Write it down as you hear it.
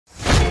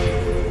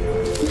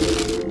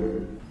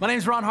My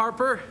name's Ron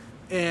Harper,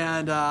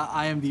 and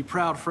I am the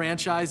proud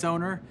franchise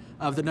owner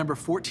of the number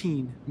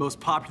 14 most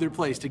popular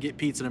place to get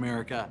pizza in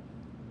America,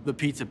 the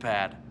Pizza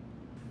Pad.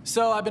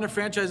 So I've been a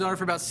franchise owner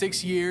for about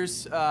 6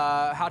 years.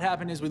 How it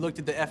happened is we looked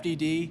at the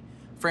FDD,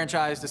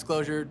 franchise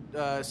disclosure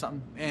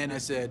something, and I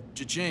said,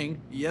 cha-ching,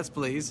 yes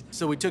please.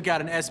 So we took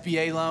out an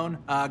SBA loan,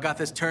 got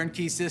this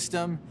turnkey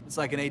system. It's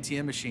like an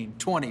ATM machine,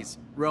 20s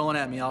rolling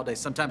at me all day,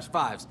 sometimes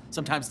 5s,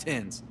 sometimes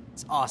 10s.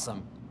 It's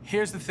awesome.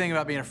 Here's the thing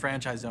about being a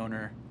franchise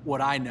owner.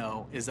 What I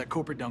know is that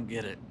corporate don't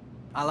get it.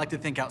 I like to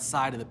think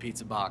outside of the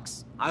pizza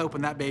box. I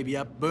open that baby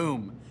up,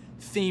 boom,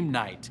 theme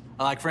night.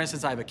 Like for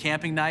instance, I have a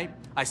camping night.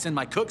 I send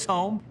my cooks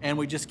home and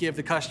we just give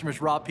the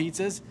customers raw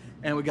pizzas,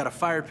 and we got a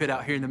fire pit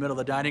out here in the middle of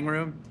the dining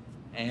room,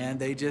 and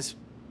they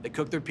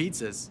cook their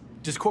pizzas.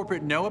 Does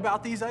corporate know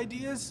about these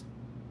ideas?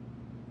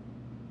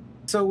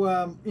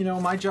 So,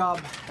 my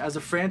job as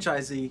a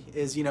franchisee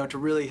is, to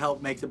really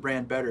help make the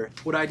brand better.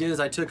 What I did is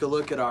I took a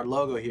look at our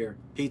logo here,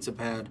 Pizza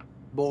Pad,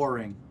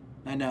 boring,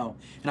 I know.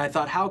 And I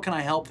thought, how can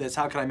I help this?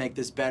 How can I make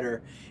this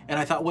better? And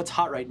I thought, what's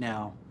hot right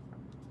now?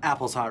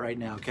 Apple's hot right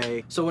now,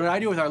 okay? So what did I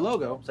do with our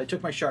logo? So I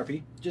took my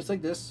Sharpie, just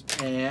like this,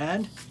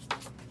 and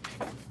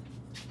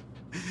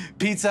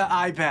Pizza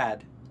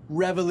iPad,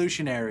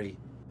 revolutionary.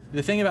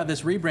 The thing about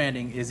this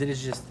rebranding is it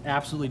has just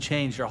absolutely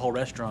changed our whole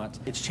restaurant.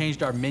 It's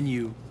changed our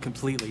menu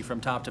completely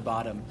from top to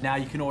bottom. Now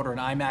you can order an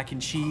iMac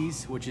and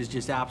cheese, which is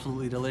just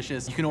absolutely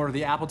delicious. You can order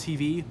the Apple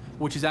TV,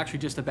 which is actually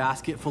just a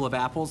basket full of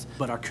apples.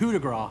 But our coup de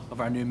grace of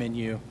our new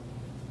menu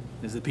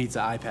is the Pizza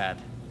iPad.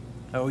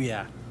 Oh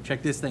yeah,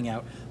 check this thing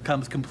out.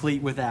 Comes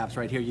complete with apps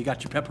right here. You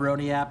got your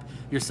pepperoni app,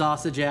 your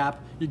sausage app,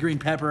 your green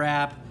pepper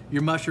app,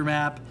 your mushroom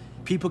app.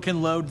 People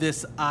can load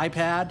this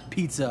iPad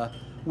pizza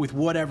with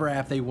whatever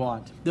app they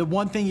want. The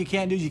one thing you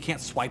can't do is you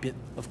can't swipe it,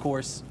 of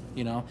course.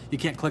 You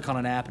can't click on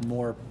an app and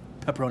more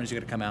pepperonis are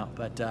gonna come out,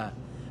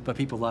 but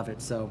people love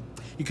it. So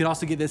you can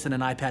also get this in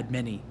an iPad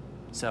mini.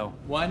 So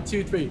 1,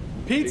 2, 3.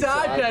 Pizza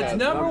iPad's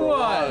number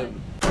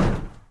one.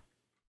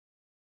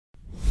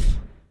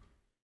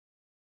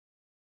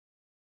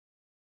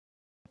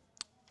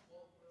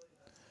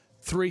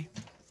 3,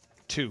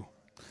 2,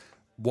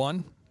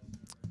 1,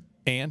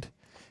 and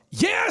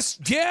yes,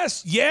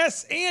 yes,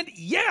 yes, and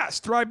yes,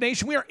 Thrive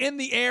Nation. We are in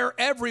the air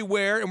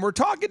everywhere, and we're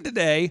talking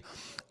today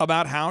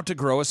about how to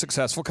grow a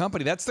successful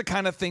company. That's the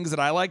kind of things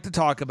that I like to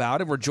talk about,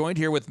 and we're joined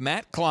here with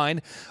Matt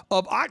Kline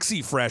of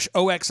OxyFresh,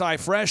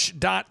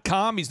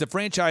 oxifresh.com. He's the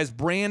franchise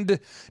brand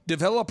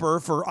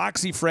developer for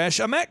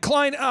OxyFresh. Matt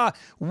Kline,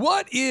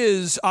 what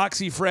is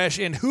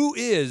OxyFresh, and who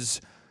is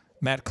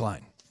Matt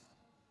Kline?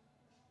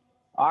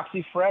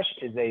 OxyFresh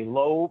is a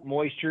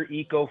low-moisture,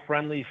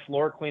 eco-friendly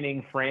floor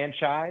cleaning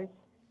franchise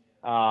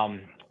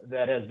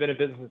that has been in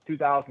business since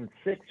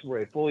 2006.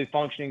 We're a fully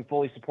functioning,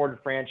 fully supported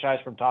franchise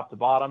from top to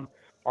bottom.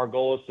 Our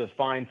goal is to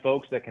find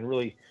folks that can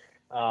really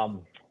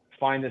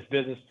find this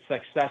business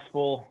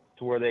successful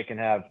to where they can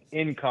have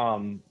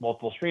income,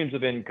 multiple streams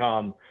of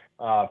income,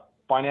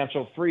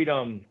 financial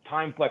freedom,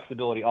 time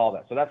flexibility, all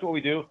that. So that's what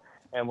we do.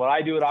 And what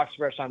I do at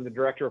OxyFresh, I'm the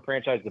director of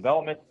franchise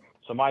development.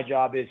 So my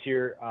job is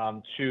here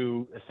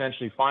to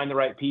essentially find the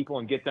right people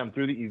and get them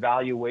through the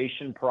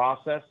evaluation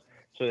process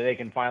so that they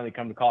can finally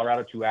come to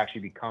Colorado to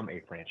actually become a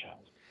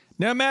franchise.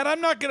 Now, Matt,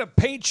 I'm not going to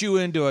paint you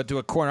into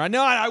a corner. I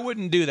know I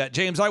wouldn't do that.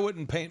 James, I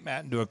wouldn't paint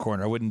Matt into a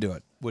corner. I wouldn't do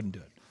it. Wouldn't do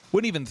it.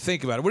 Wouldn't even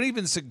think about it. Wouldn't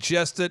even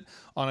suggest it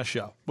on a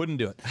show. Wouldn't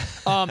do it.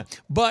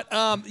 But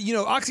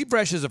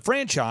OxyFresh is a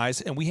franchise,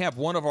 and we have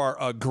one of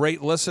our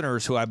great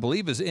listeners who I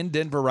believe is in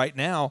Denver right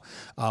now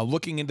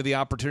looking into the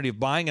opportunity of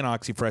buying an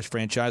OxyFresh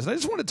franchise. And I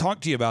just want to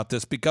talk to you about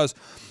this because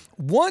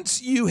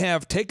once you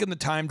have taken the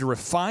time to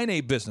refine a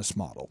business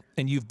model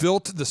and you've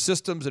built the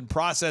systems and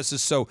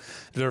processes, so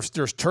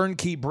there's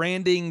turnkey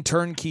branding,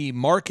 turnkey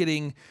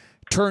marketing,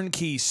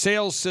 turnkey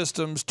sales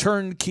systems,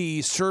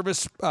 turnkey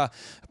service,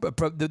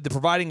 the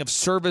providing of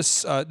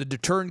service, the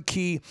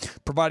turnkey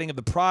providing of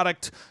the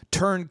product,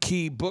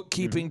 turnkey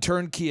bookkeeping,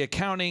 turnkey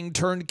accounting,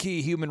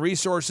 turnkey human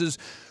resources.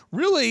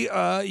 Really,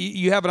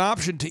 you have an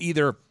option to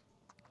either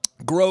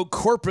grow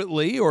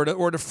corporately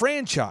or to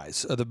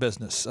franchise the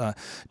business,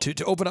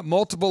 to open up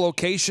multiple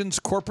locations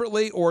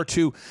corporately or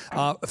to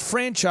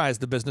franchise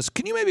the business.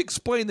 Can you maybe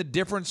explain the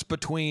difference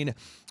between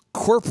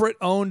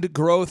corporate-owned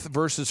growth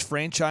versus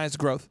franchise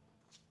growth?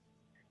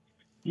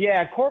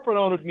 Yeah, corporate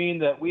owned would mean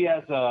that we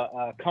as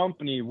a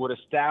company would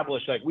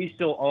establish, like we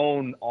still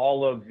own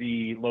all of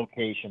the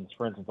locations.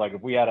 For instance, like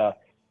if we had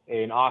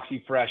an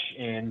OxyFresh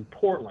in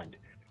Portland,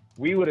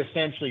 we would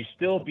essentially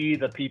still be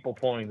the people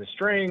pulling the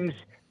strings.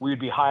 We'd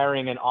be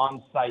hiring an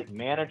on-site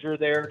manager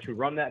there to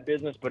run that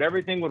business, but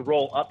everything would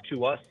roll up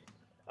to us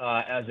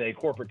as a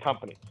corporate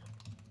company.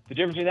 The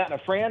difference between that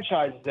and a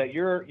franchise is that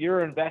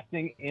you're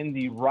investing in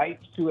the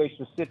rights to a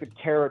specific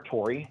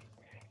territory.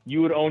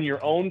 You would own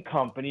your own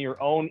company,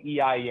 your own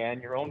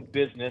EIN, your own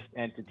business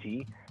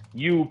entity.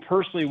 You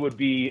personally would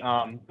be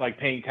like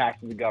paying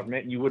taxes to the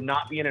government. You would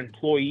not be an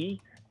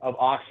employee of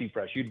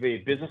OxyFresh. You'd be a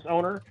business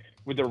owner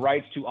with the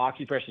rights to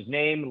OxyFresh's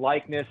name,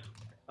 likeness,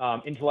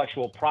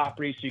 intellectual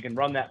property, so you can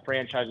run that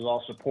franchise with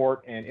all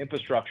support and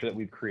infrastructure that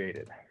we've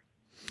created.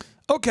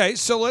 Okay,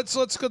 so let's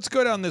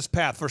go down this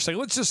path for a second.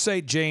 Let's just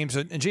say James,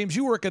 and James,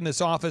 you work in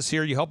this office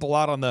here. You help a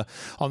lot on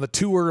the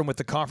tour and with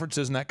the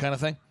conferences and that kind of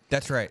thing.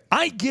 That's right.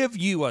 I give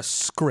you a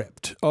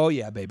script. Oh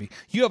yeah, baby,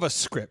 you have a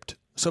script.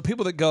 So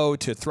people that go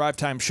to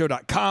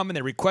thrivetimeshow.com and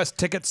they request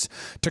tickets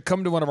to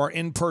come to one of our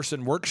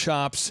in-person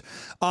workshops,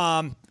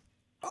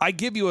 I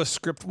give you a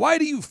script. Why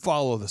do you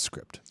follow the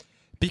script?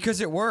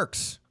 Because it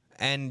works,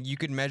 and I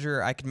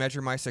can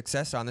measure my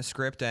success on the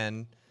script,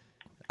 and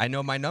I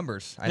know my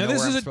numbers. I know where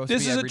I'm supposed to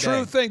be every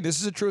day.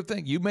 This is a true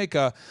thing. You make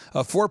a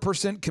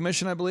 4%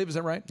 commission, I believe. Is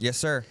that right? Yes,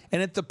 sir.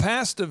 And at the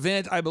past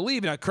event, I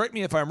believe, now correct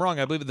me if I'm wrong,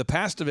 I believe at the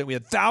past event we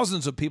had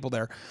thousands of people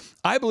there.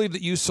 I believe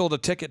that you sold a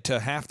ticket to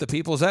half the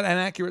people. Is that an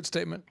accurate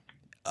statement?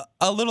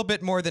 A little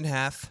bit more than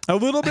half. A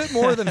little bit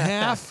more than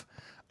half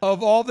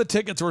of all the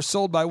tickets were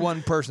sold by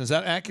one person. Is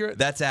that accurate?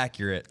 That's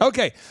accurate.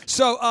 Okay.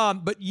 So,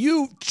 but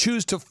you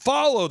choose to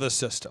follow the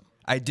system.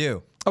 I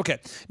do. Okay.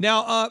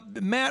 Now,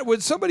 Matt, when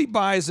somebody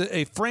buys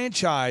a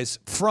franchise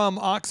from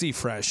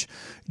OxyFresh,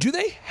 do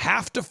they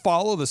have to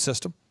follow the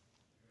system?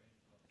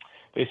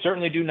 They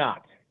certainly do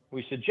not.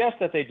 We suggest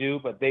that they do,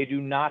 but they do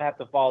not have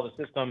to follow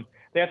the system.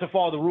 They have to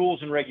follow the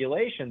rules and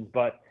regulations,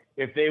 but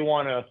if they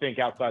want to think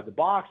outside the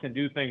box and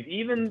do things,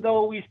 even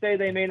though we say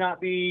they may not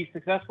be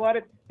successful at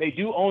it, they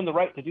do own the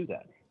right to do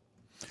that.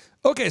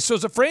 Okay, so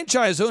as a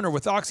franchise owner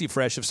with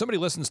OxyFresh, if somebody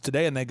listens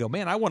today and they go,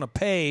 man, I want to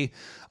pay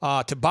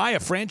to buy a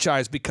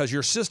franchise because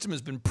your system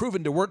has been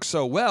proven to work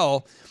so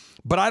well,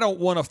 but I don't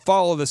want to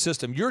follow the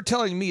system. You're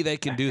telling me they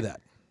can do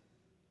that?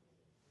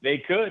 They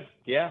could,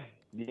 yeah.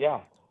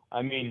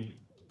 I mean,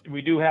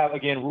 we do have,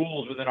 again,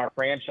 rules within our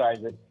franchise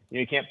that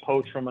you can't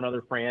poach from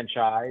another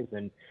franchise,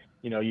 and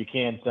you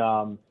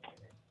can't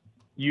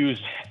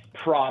use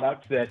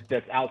product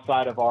that's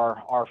outside of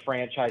our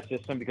franchise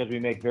system, because we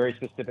make very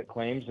specific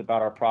claims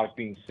about our product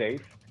being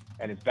safe,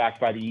 and it's backed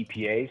by the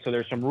EPA. So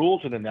there's some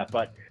rules within that.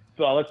 But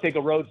so let's take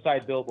a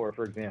roadside billboard,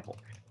 for example.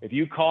 If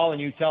you call and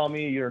you tell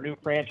me you're a new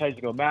franchise,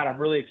 you go, Matt, I'm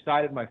really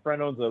excited. My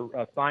friend owns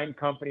a sign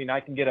company, and I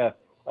can get a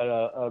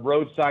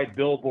roadside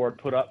billboard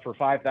put up for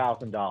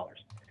 $5,000.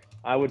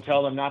 I would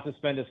tell them not to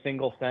spend a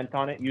single cent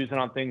on it, use it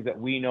on things that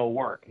we know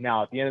work.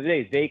 Now, at the end of the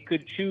day, they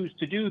could choose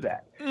to do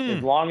that.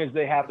 As long as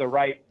they have the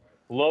right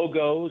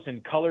logos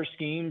and color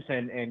schemes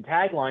and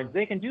taglines,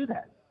 they can do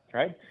that,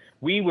 right?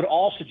 We would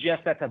all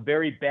suggest that's a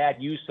very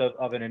bad use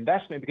of an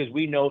investment, because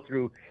we know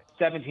through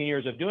 17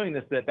 years of doing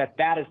this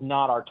that is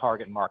not our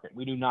target market.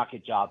 We do not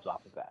get jobs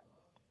off of that.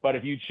 But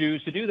if you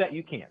choose to do that,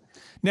 you can.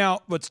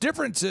 Now, what's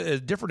different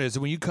is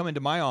when you come into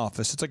my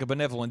office, it's like a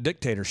benevolent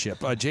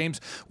dictatorship.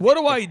 James, what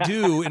do I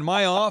do in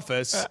my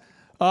office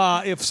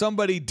if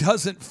somebody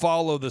doesn't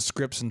follow the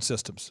scripts and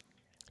systems?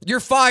 You're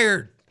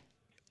fired.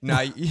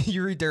 No,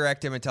 you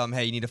redirect him and tell him,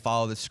 hey, you need to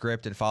follow the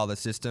script and follow the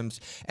systems.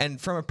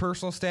 And from a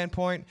personal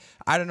standpoint,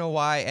 I don't know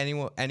why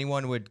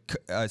anyone would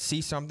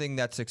see something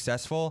that's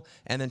successful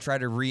and then try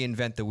to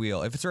reinvent the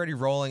wheel. If it's already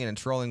rolling and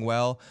it's rolling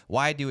well,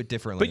 why do it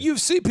differently? But you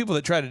see people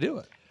that try to do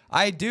it.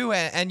 I do,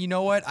 and you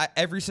know what?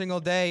 Every single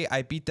day,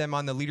 I beat them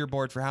on the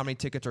leaderboard for how many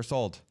tickets are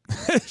sold.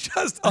 It's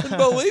just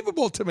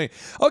unbelievable to me.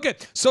 Okay,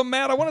 so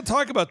Matt, I want to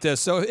talk about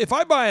this. So if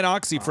I buy an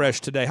OxyFresh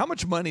today, how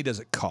much money does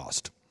it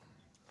cost?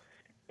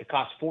 It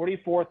costs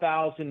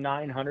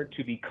 $44,900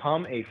 to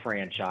become a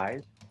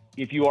franchise.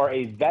 If you are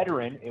a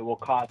veteran, it will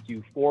cost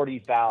you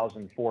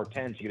 $40,410,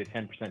 so you get a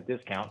 10%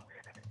 discount.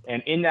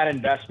 And in that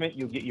investment,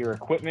 you'll get your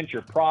equipment,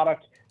 your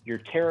product, your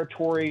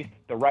territory,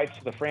 the rights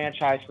to the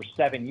franchise for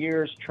 7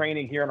 years,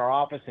 training here in our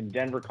office in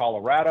Denver,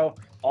 Colorado.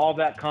 All of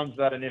that comes with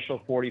that initial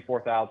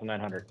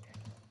 $44,900.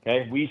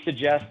 Okay, we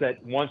suggest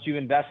that once you've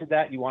invested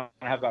that, you want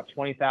to have about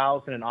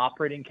 $20,000 in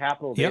operating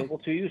capital available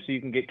to you, so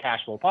you can get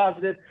cash flow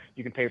positive.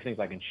 You can pay for things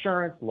like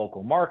insurance,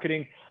 local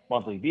marketing,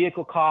 monthly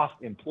vehicle costs,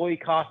 employee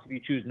costs if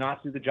you choose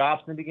not to do the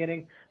jobs in the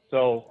beginning.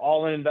 So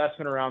all-in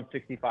investment around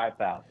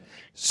 $65,000.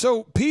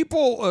 So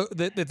people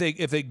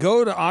if they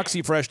go to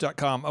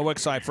oxyfresh.com,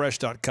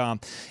 oxyfresh.com,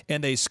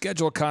 and they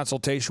schedule a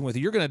consultation with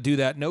you, you're going to do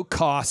that, no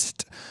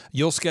cost.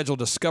 You'll schedule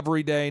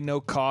Discovery Day,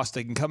 no cost.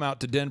 They can come out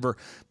to Denver.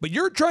 But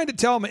you're trying to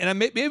tell me, and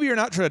maybe you're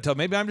not trying to tell me,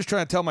 maybe I'm just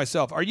trying to tell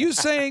myself. Are you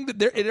saying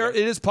that it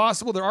is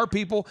possible there are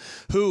people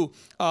who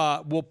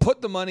will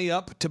put the money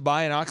up to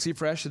buy an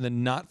OxyFresh and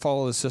then not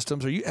follow the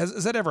systems?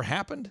 Has that ever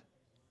happened?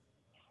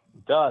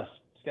 It does.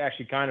 It's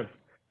actually kind of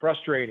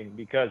frustrating,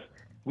 because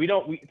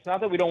it's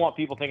not that we don't want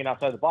people thinking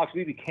outside the box.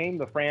 We became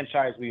the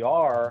franchise we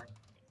are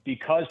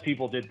because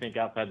people did think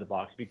outside the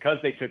box, because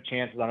they took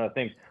chances on other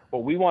things.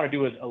 What we want to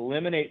do is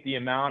eliminate the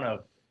amount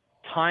of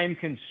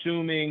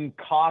time-consuming,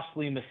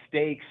 costly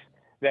mistakes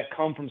that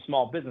come from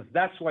small business.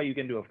 That's why you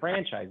get into a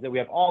franchise, that we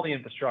have all the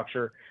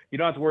infrastructure. You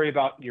don't have to worry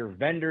about your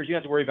vendors. You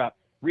don't have to worry about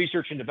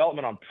research and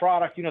development on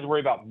product. You don't have to worry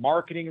about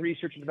marketing,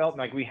 research and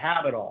development. Like, we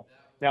have it all.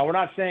 Now, we're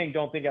not saying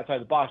don't think outside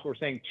the box. We're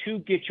saying to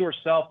get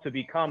yourself to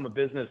become a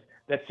business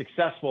that's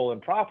successful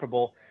and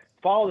profitable,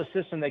 follow the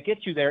system that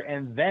gets you there,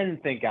 and then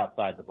think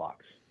outside the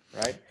box,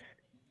 right?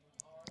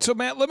 So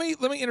Matt, let me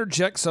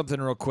interject something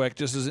real quick.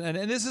 Just as, and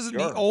this isn't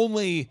the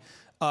only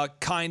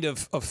kind of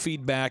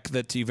feedback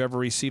that you've ever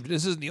received.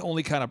 This isn't the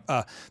only kind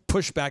of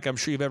pushback I'm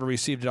sure you've ever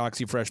received at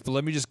OxyFresh. But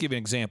let me just give you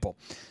an example.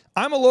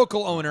 I'm a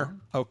local owner,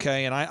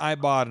 okay, and I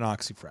bought an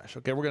OxyFresh.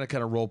 Okay, we're going to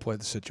kind of role play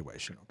the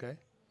situation, okay?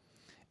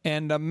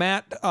 And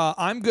Matt,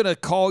 I'm going to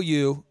call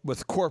you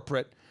with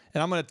corporate,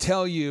 and I'm going to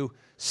tell you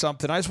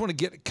something. I just want to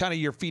get kind of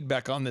your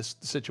feedback on this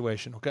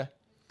situation, okay?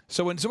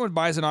 So when someone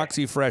buys an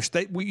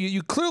OxyFresh,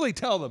 you clearly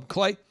tell them,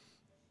 Clay,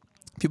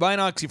 if you buy an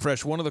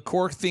OxyFresh, one of the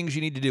core things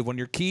you need to do, one of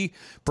your key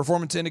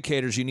performance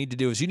indicators you need to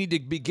do is you need to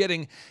be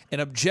getting an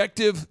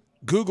objective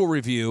Google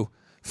review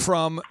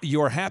from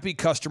your happy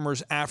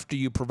customers after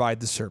you provide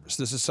the service.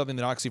 This is something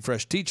that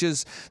OxyFresh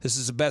teaches. This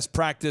is a best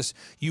practice.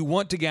 You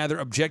want to gather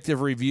objective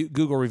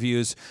Google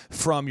reviews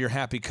from your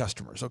happy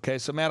customers. Okay,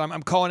 so Matt,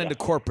 I'm calling into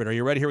corporate. Are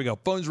you ready? Here we go.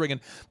 Phone's ringing.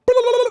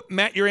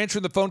 Matt, you're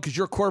answering the phone because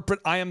you're corporate.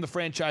 I am the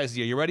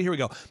franchisee. Are you ready? Here we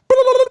go.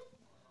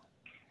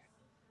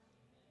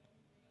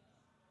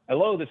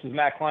 Hello, this is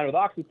Matt Kline with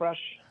OxyFresh.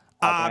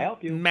 How can I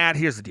help you? Matt,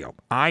 here's the deal.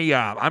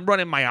 I'm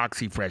running my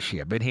OxyFresh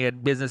here. Been here in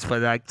business for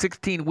like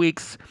 16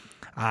 weeks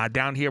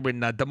down here in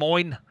Des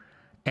Moines.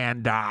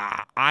 And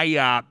I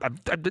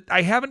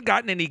haven't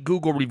gotten any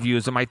Google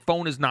reviews, and my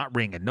phone is not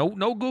ringing.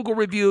 No Google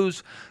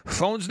reviews.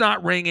 Phone's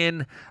not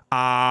ringing.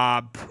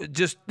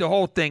 Just the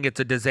whole thing, it's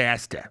a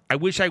disaster. I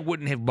wish I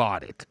wouldn't have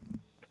bought it.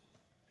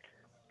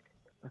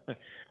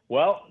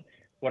 Well,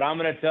 what I'm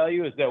going to tell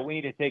you is that we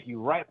need to take you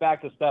right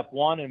back to step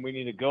one, and we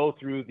need to go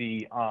through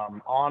the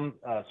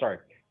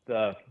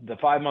the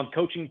 5-month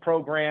coaching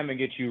program and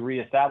get you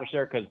reestablished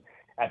there. Because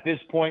at this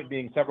point,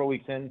 being several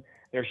weeks in,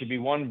 there should be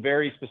one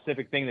very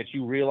specific thing that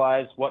you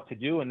realize what to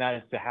do, and that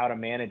is to how to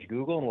manage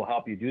Google, and we'll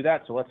help you do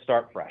that. So let's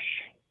start fresh.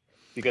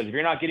 Because if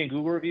you're not getting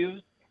Google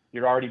reviews,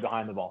 you're already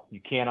behind the ball.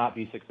 You cannot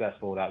be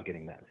successful without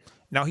getting that.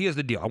 Now, here's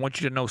the deal. I want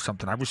you to know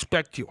something. I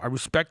respect you,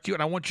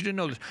 and I want you to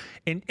know this.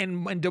 In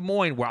Des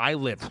Moines, where I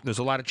live, there's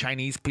a lot of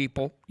Chinese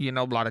people, a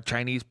lot of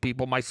Chinese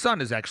people. My son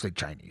is actually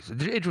Chinese.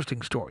 It's an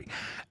interesting story.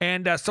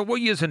 And so we're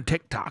using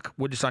TikTok.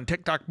 We're just on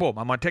TikTok, boom.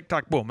 I'm on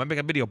TikTok, boom. I'm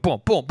making a video, boom,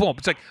 boom, boom.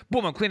 It's like,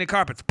 boom, I'm cleaning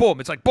carpets, boom.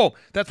 It's like, boom.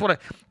 That's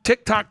what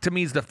TikTok to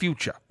me is the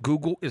future.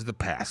 Google is the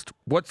past.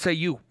 What say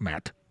you,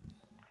 Matt?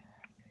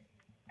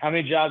 How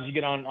many jobs you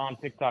get on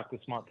TikTok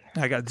this month?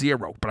 I got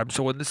 0, but I'm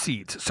sowing the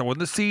seeds.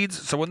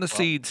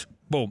 Seeds.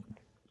 Boom.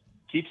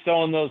 Keep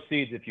sowing those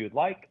seeds if you would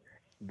like,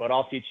 but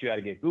I'll teach you how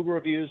to get Google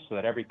reviews so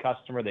that every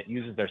customer that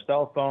uses their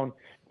cell phone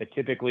that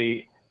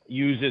typically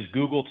uses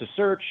Google to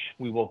search,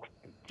 we will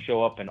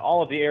show up in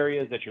all of the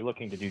areas that you're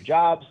looking to do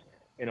jobs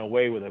in a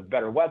way with a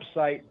better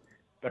website,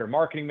 better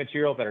marketing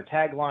material, better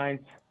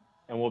taglines,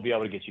 and we'll be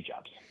able to get you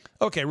jobs.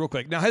 Okay, real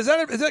quick. Now, has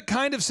that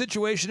kind of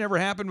situation ever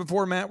happened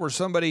before, Matt, where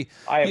somebody...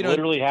 I have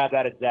literally had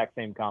that exact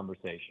same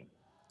conversation.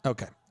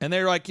 Okay. And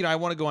they're like, I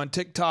want to go on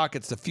TikTok.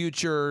 It's the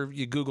future.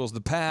 Google's the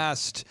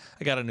past.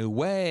 I got a new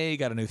way,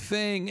 got a new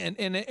thing.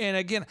 And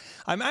again,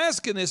 I'm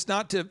asking this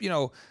not to,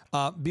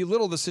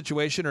 belittle the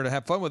situation or to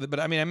have fun with it, but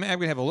I mean, I'm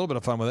going to have a little bit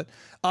of fun with it.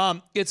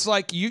 It's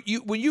like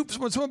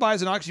when someone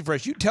buys an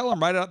OxyFresh, you tell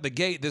them right out the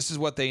gate, this is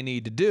what they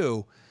need to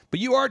do. But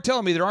you are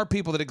telling me there are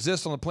people that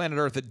exist on the planet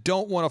Earth that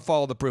don't want to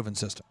follow the proven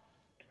system.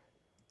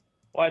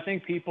 Well, I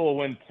think people,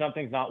 when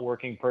something's not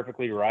working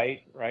perfectly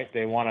right,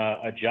 they want to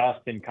adjust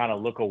and kind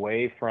of look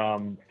away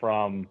from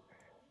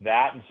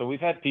that. And so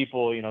we've had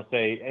people,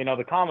 say,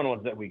 the common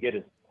ones that we get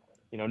is,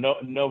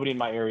 nobody in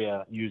my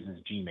area uses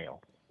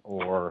Gmail,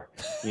 or,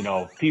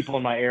 people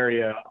in my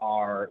area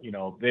are,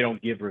 they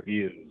don't give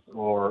reviews,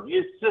 or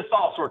it's just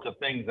all sorts of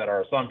things that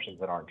are assumptions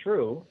that aren't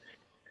true.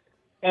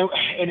 And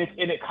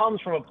it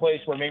comes from a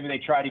place where maybe they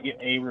try to get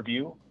a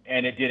review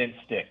and it didn't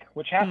stick,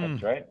 which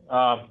happens, right?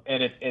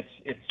 And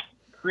it's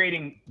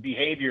creating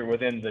behavior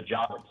within the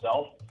job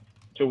itself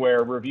to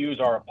where reviews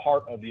are a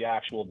part of the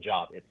actual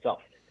job itself,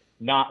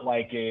 not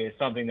like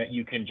something that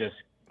you can just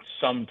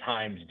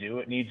sometimes do.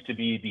 It needs to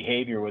be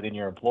behavior within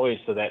your employees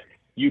so that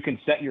you can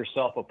set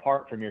yourself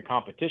apart from your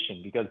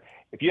competition. Because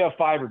if you have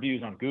 5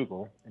 reviews on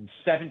Google and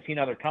 17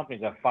 other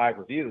companies have 5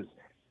 reviews,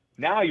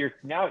 now you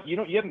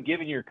haven't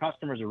given your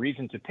customers a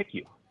reason to pick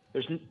you.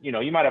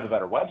 You might have a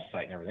better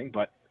website and everything,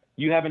 but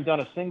you haven't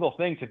done a single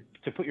thing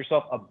to put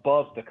yourself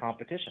above the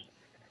competition.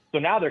 So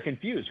now they're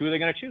confused. Who are they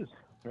going to choose,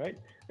 right?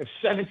 There's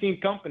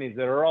 17 companies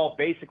that are all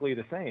basically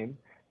the same.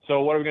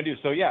 So what are we going to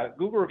do? So yeah,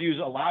 Google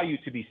reviews allow you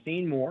to be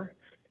seen more.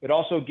 It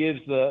also gives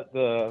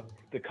the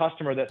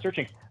customer that's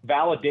searching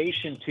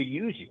validation to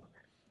use you,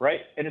 right?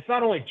 And it's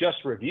not only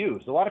just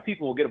reviews. A lot of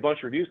people will get a bunch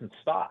of reviews and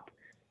stop.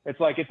 It's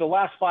like if the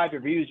last 5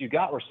 reviews you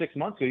got were 6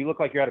 months ago, you look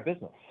like you're out of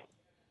business.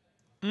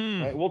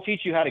 Right? We'll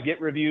teach you how to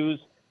get reviews,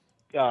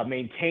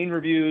 maintain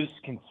reviews,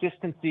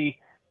 consistency.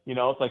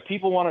 It's like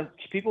people want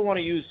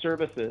to use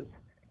services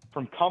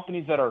from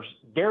companies that are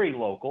very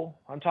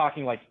local. I'm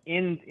talking like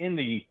in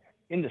the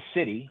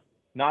city,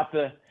 not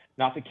the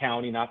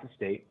county, not the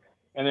state,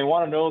 and they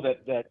want to know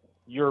that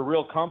you're a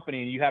real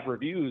company and you have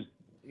reviews,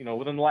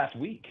 within the last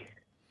week.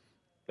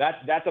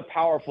 That's a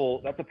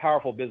powerful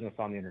business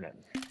on the internet.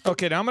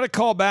 Okay, now I'm going to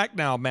call back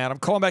now, Matt. I'm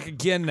calling back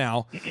again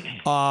now.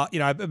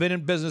 I've been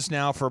in business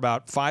now for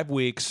about 5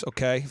 weeks,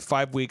 okay?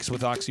 5 weeks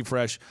with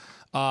OxyFresh.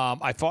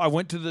 I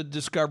went to the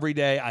Discovery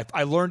Day.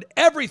 I learned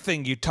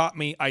everything you taught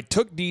me. I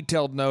took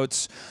detailed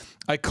notes.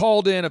 I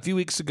called in a few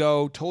weeks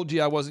ago, told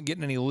you I wasn't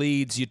getting any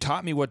leads. You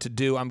taught me what to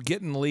do. I'm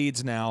getting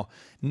leads now.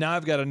 Now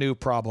I've got a new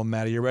problem,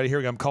 Matt. Are you ready? Here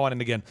we go. I'm calling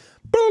in again.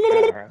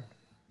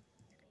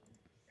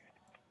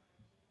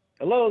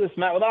 Hello, this is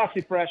Matt with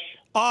OxyFresh.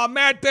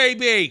 Matt,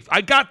 baby,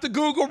 I got the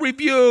Google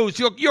reviews.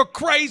 You're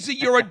crazy.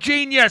 You're a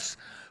genius.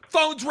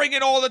 Phone's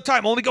ringing all the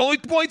time. Only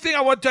thing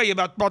I want to tell you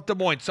about Des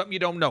Moines, something you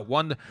don't know.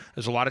 One,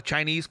 there's a lot of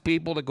Chinese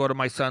people that go to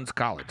my son's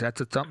college.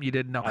 That's something you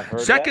didn't know. I've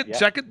heard Second, that, yeah.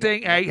 second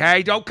thing,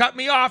 hey, don't cut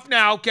me off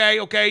now,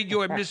 okay?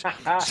 You am just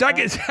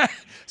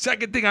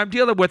second thing I'm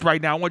dealing with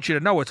right now. I want you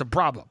to know it's a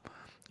problem.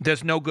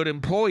 There's no good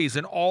employees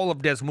in all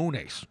of Des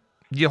Moines.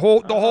 The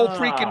whole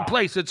freaking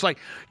place. It's like,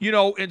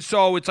 and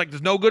so it's like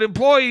there's no good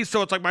employees.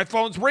 So it's like my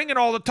phone's ringing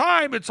all the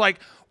time. It's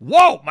like,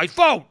 whoa, my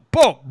phone,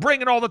 boom,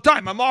 ringing all the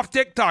time. I'm off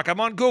TikTok.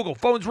 I'm on Google.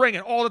 Phone's ringing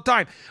all the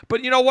time.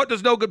 But you know what?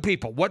 There's no good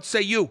people. What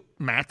say you,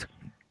 Matt?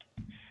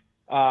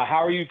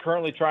 How are you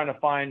currently trying to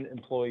find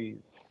employees?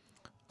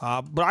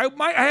 But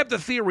I have the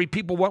theory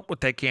people want what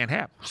they can't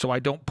have. So I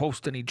don't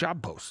post any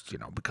job posts,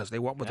 because they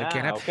want what they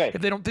can't have. Okay.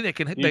 If they don't think they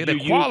can, Did they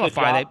you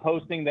qualify. use the job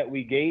posting that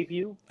we gave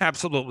you?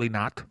 Absolutely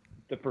not.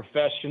 The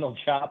professional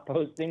job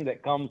posting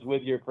that comes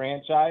with your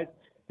franchise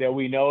that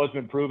we know has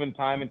been proven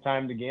time and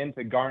time again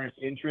to garnish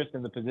interest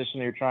in the position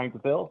that you're trying to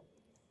fill?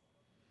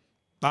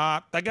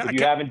 If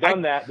you haven't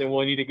done that, then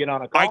we'll need to get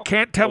on a call. I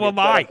can't tell We'll a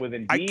get set lie. up with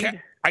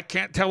Indeed. I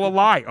can't tell a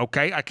lie,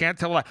 okay? I can't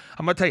tell a lie.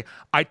 I'm going to tell you,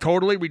 I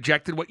totally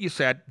rejected what you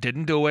said,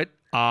 didn't do it,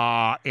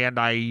 and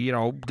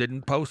I,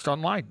 didn't post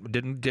online.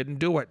 Didn't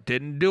do it.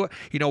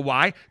 You know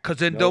why?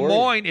 Because in Des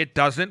Moines, it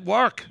doesn't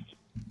work.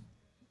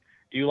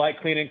 Do you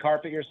like cleaning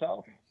carpet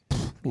yourself?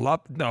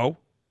 No.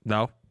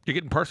 You're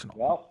getting personal.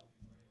 Well,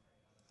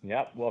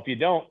 if you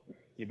don't,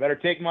 you better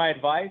take my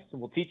advice,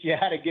 and we'll teach you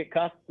how to get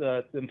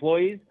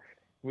employees.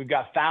 We've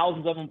got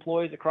thousands of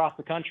employees across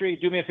the country.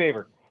 Do me a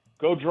favor.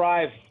 Go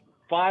drive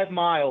 5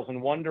 miles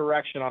in one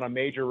direction on a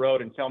major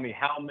road and tell me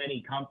how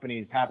many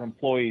companies have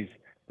employees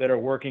that are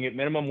working at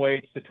minimum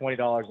wage to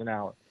 $20 an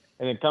hour.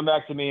 And then come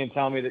back to me and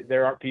tell me that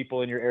there aren't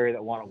people in your area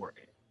that want to work.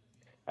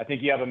 I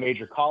think you have a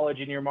major college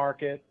in your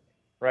market,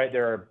 right?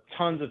 There are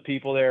tons of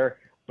people there.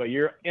 But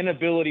your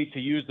inability to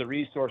use the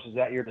resources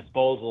at your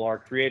disposal are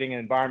creating an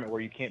environment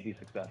where you can't be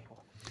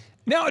successful.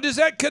 Now, does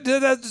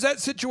that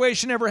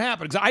situation ever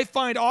happen? Because I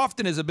find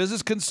often as a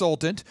business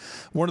consultant,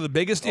 one of the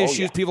biggest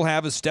issues people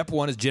have is step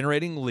 1 is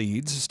generating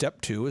leads.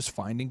 Step 2 is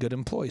finding good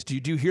employees. Do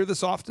you hear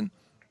this often?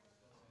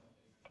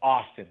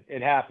 Often.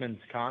 It happens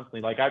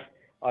constantly.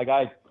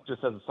 I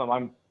just said to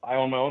someone, I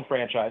own my own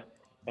franchise,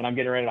 and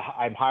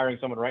I'm hiring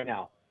someone right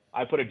now.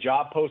 I put a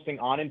job posting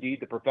on Indeed,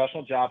 the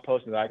professional job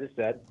posting that I just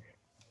said.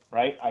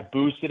 Right, I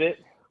boosted it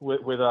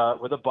with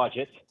a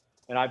budget,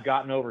 and I've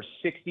gotten over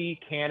 60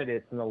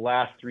 candidates in the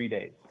last 3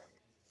 days.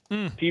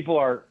 People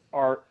are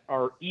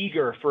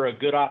eager for a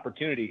good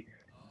opportunity,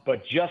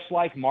 but just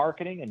like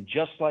marketing and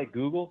just like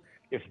Google,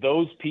 if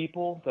those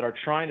people that are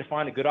trying to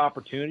find a good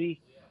opportunity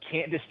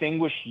can't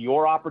distinguish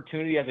your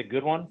opportunity as a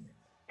good one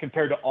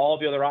compared to all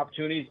the other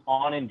opportunities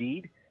on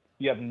Indeed,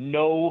 you have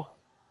no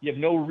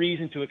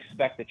reason to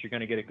expect that you're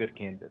going to get a good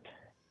candidate.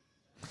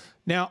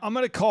 Now, I'm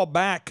going to call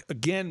back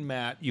again,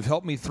 Matt. You've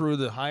helped me through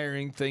the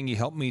hiring thing. You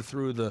helped me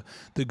through the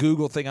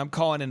Google thing. I'm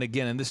calling in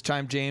again. And this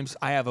time, James,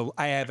 I have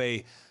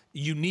a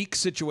unique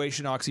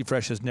situation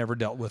OxyFresh has never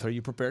dealt with. Are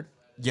you prepared?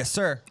 Yes,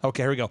 sir.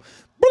 Okay, here we go.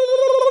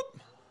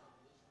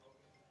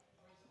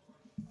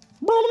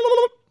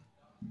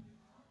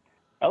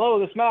 Hello,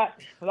 this is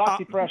Matt with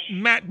OxyFresh.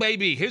 Matt,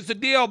 baby, here's the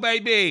deal,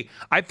 baby.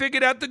 I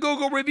figured out the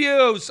Google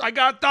reviews. I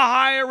got the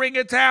hiring.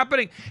 It's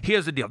happening.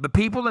 Here's the deal. The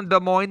people in Des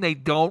Moines, they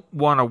don't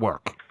want to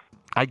work.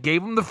 I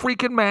gave them the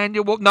freaking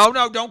manual. No,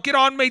 don't get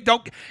on me.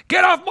 Don't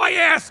get off my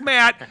ass,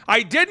 Matt.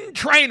 I didn't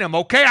train them,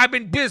 okay? I've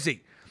been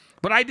busy.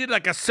 But I did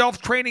like a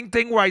self-training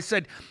thing where I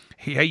said,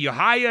 hey, you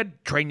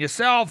hired, train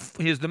yourself.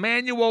 Here's the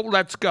manual.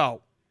 Let's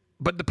go.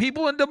 But the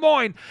people in Des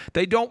Moines,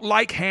 they don't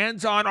like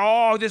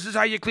hands-on, this is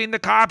how you clean the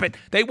carpet.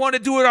 They want to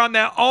do it on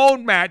their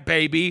own, Matt,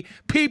 baby.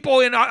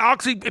 People in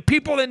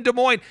Des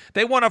Moines,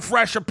 they want a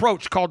fresh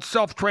approach called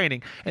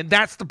self-training, and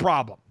that's the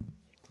problem.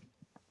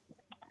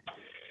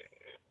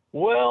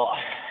 Well,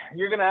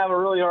 you're going to have a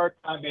really hard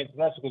time being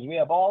successful because we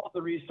have all of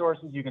the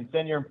resources. You can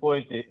send your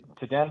employees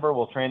to Denver.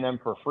 We'll train them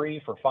for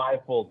free for 5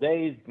 full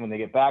days. When they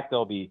get back,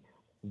 they'll be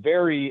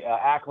very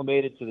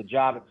acclimated to the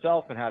job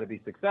itself and how to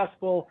be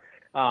successful.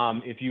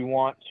 If you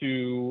want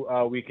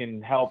to, we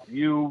can help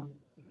you,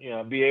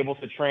 be able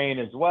to train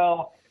as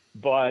well.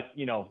 But,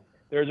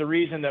 there's a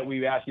reason that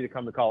we asked you to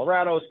come to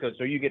Colorado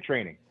so you get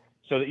training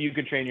so that you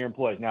can train your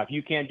employees. Now, if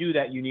you can't do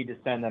that, you need to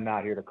send them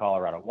out here to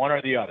Colorado, one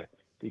or the other,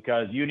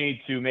 because you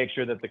need to make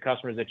sure that the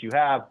customers that you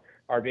have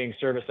are being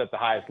serviced at the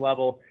highest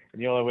level.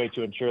 And the only way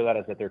to ensure that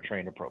is that they're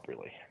trained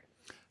appropriately.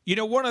 You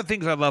know, one of the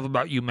things I love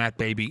about you, Matt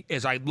Baby,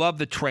 is I love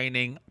the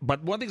training.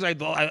 But one of the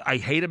things I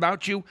hate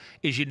about you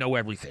is you know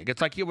everything.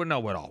 It's like you would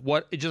know it all.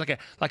 It's just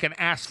like an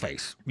ass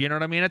face. You know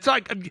what I mean? It's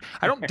like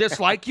I don't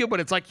dislike you, but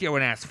it's like you're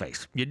an ass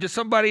face. You're just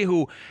somebody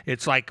who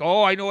it's like,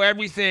 oh, I know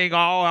everything.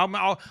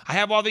 I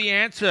have all the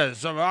answers.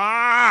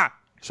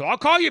 So I'll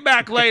call you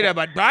back later.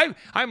 But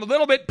I'm a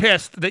little bit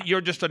pissed that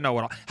you're just a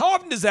know-it-all. How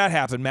often does that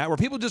happen, Matt, where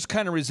people just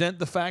kind of resent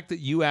the fact that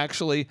you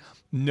actually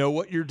know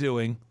what you're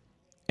doing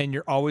and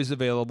you're always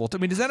available? I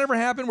mean, does that ever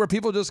happen where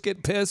people just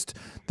get pissed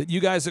that you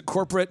guys at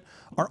corporate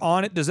are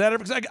on it? Does that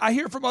ever? 'Cause I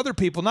hear from other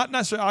people, not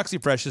necessarily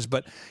OxyFresh's,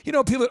 but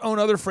people that own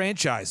other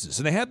franchises,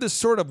 and they have this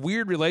sort of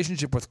weird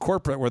relationship with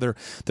corporate where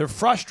they're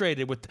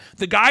frustrated with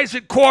the guys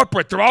at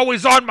corporate. They're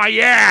always on my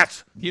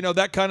ass.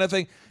 That kind of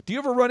thing. Do you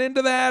ever run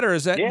into that, or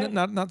is that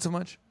not so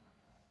much?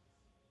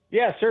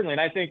 Yeah, certainly.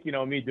 And I think,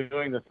 me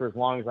doing this for as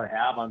long as I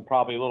have, I'm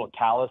probably a little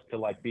callous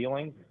to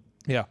feelings.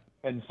 Yeah.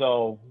 And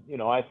so,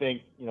 I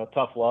think,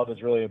 tough love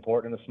is really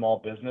important in a small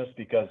business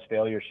because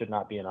failure should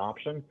not be an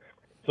option.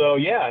 So,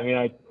 yeah,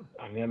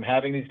 I'm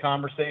having these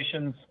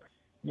conversations.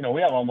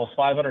 We have almost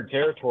 500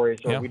 territories,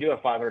 or we do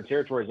have 500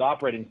 territories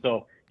operating.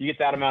 So you get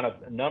that amount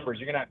of numbers,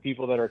 you're going to have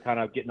people that are kind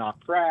of getting off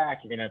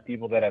track. You're going to have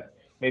people that have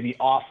maybe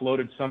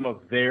offloaded some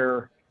of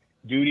their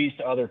duties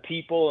to other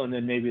people, and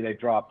then maybe they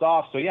dropped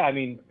off. So, yeah,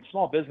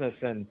 small business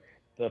and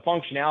the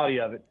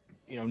functionality of it,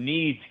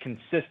 needs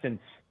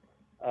consistent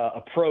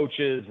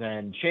approaches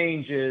and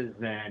changes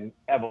and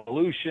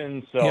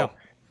evolution. So,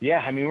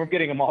 we're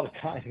getting them all the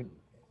time.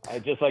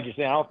 Just like you're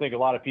saying, I don't think a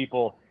lot of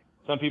people,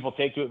 some people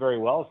take to it very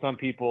well. Some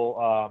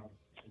people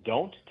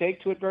don't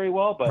take to it very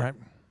well. But, right.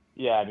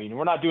 Yeah,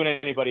 we're not doing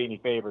anybody any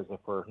favors if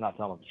we're not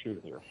telling the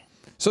truth here.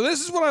 So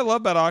this is what I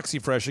love about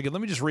OxyFresh. Again,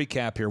 let me just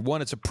recap here.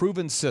 One, it's a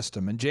proven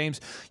system. And James,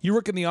 you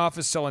work in the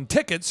office selling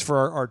tickets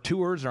for our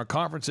tours and our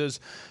conferences.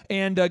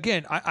 And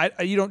again,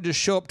 you don't just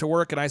show up to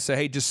work and I say,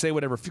 hey, just say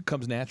whatever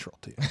comes natural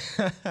to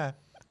you.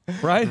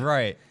 Right?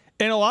 Right.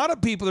 And a lot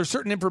of people, there's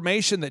certain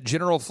information that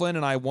General Flynn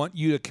and I want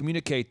you to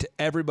communicate to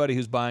everybody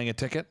who's buying a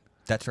ticket.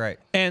 That's right.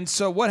 And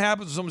so what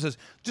happens when someone says,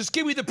 just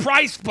give me the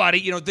price,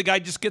 buddy? The guy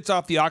just gets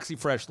off the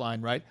OxyFresh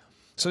line, right?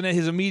 So then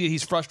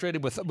he's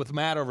frustrated with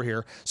Matt over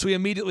here. So he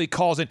immediately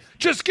calls in,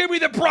 just give me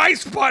the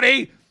price,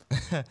 buddy.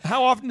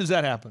 How often does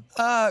that happen?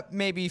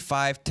 Maybe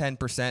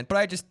 5-10%. But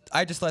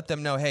I just let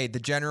them know, hey, the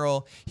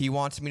general, he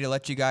wants me to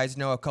let you guys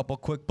know a couple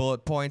quick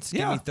bullet points.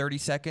 Give me 30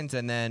 seconds,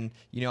 and then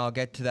I'll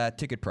get to that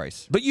ticket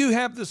price. But you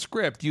have the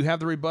script, you have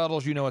the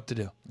rebuttals, you know what to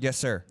do. Yes,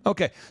 sir.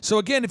 Okay. So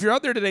again, if you're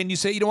out there today and you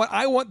say, you know what,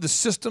 I want the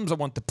systems, I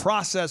want the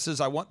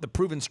processes, I want the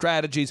proven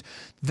strategies.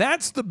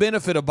 That's the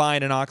benefit of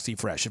buying an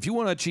OxyFresh. If you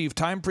want to achieve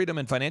time freedom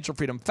and financial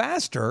freedom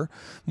faster,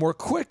 more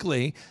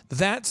quickly,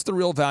 that's the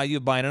real value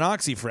of buying an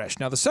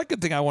OxyFresh. Now, the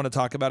second thing I want to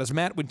talk about is,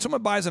 Matt, when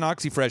someone buys an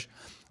OxyFresh,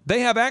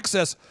 they have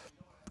access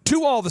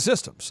to all the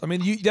systems.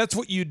 That's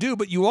what you do,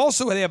 but they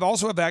also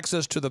have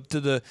access to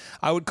the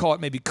I would call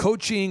it maybe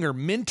coaching or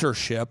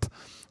mentorship.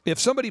 If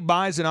somebody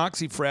buys an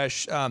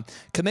OxyFresh,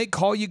 can they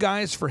call you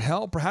guys for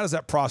help, or how does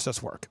that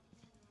process work?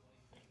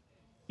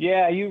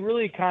 Yeah, you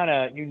really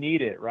you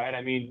need it, right?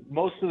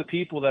 Most of the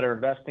people that are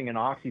investing in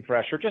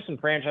OxyFresh or just in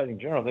franchising in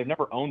general, they've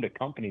never owned a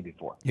company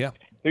before. Yeah.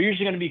 They're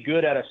usually going to be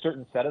good at a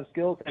certain set of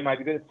skills. They might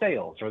be good at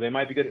sales, or they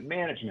might be good at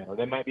management, or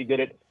they might be good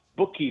at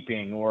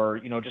bookkeeping,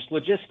 or, just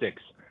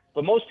logistics.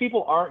 But most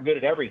people aren't good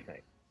at everything,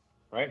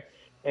 right?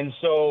 And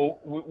so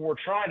we're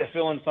trying to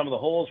fill in some of the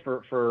holes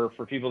for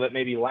people that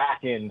maybe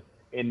lack in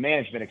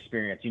management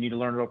experience. You need to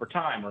learn it over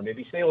time, or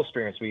maybe sales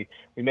experience. We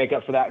make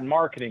up for that in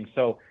marketing.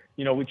 So,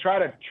 we try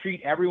to treat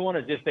everyone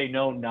as if they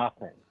know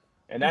nothing.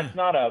 And that's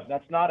not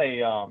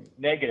a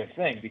negative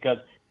thing, because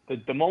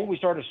the moment we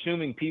start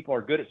assuming people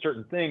are good at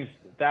certain things,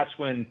 that's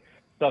when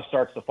stuff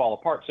starts to fall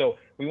apart. So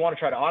we want to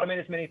try to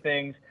automate as many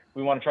things.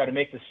 We want to try to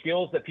make the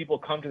skills that people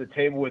come to the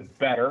table with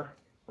better,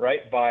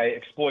 right, by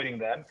exploiting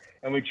them.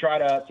 And we try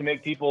to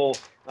make people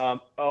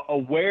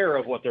aware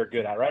of what they're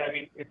good at,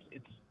 right?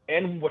 It's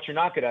and what you're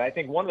not good at. I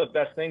think one of the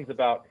best things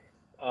about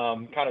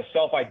kind of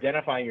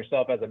self-identifying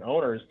yourself as an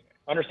owner is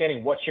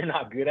understanding what you're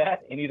not good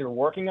at and either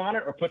working on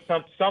it or put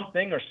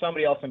something or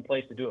somebody else in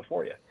place to do it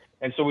for you.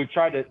 And so we've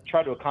tried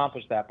to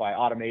accomplish that by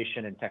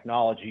automation and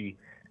technology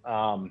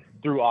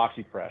through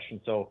OxyFresh.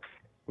 And so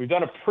we've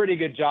done a pretty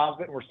good job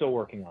of it, and we're still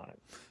working on it.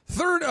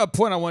 Third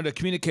point I wanted to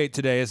communicate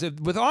today is that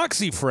with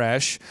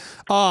OxyFresh,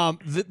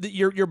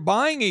 you're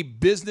buying a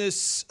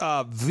business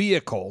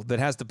vehicle that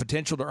has the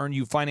potential to earn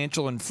you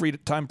financial and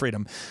time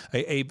freedom.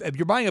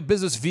 You're buying a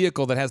business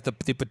vehicle that has the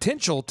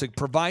potential to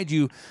provide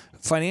you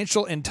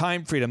financial and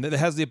time freedom, that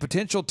has the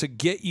potential to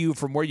get you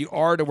from where you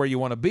are to where you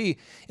want to be.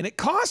 And it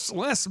costs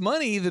less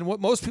money than what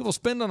most people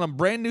spend on a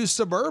brand new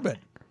Suburban.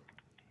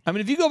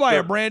 If you go buy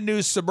a brand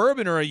new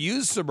Suburban or a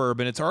used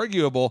Suburban, it's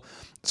arguable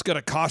it's going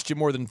to cost you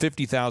more than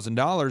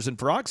 $50,000. And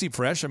for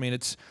OxyFresh, I mean,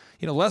 it's,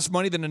 less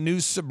money than a new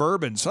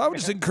Suburban. So I would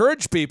just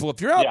encourage people,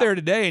 if you're out there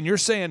today and you're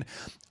saying,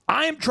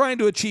 I am trying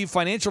to achieve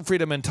financial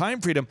freedom and time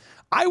freedom,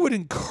 I would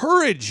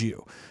encourage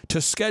you to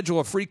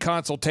schedule a free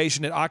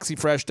consultation at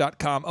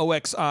oxyfresh.com,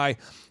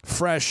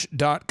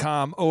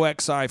 oxifresh.com,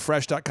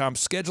 oxifresh.com.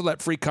 Schedule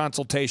that free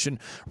consultation.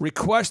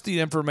 Request the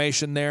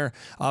information there.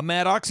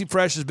 Matt,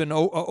 OxyFresh has been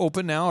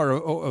open now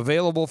or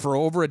available for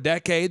over a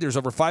decade. There's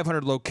over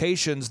 500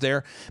 locations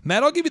there.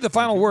 Matt, I'll give you the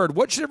final word.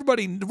 What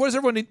does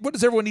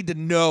everyone need to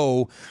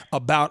know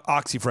about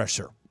OxyFresh,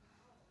 sir?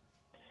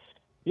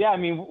 Yeah, I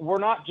mean, we're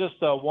not just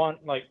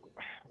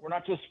we're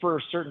not just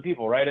for certain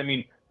people, right? I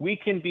mean, we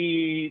can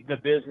be the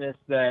business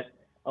that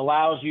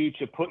allows you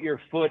to put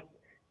your foot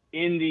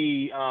in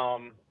the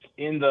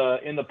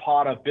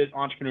pot of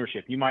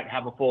entrepreneurship. You might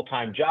have a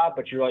full-time job,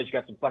 but you realize you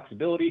got some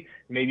flexibility.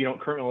 Maybe you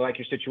don't currently like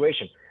your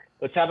situation.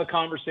 Let's have a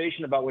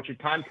conversation about what your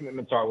time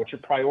commitments are, what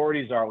your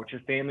priorities are, what your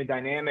family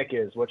dynamic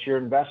is, what your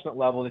investment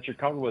level that you're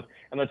comfortable with,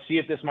 and let's see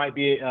if this might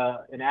be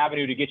an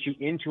avenue to get you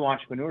into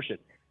entrepreneurship.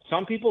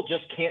 Some people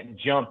just can't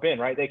jump in,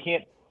 right? They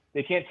can't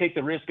take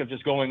the risk of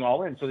just going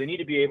all in. So they need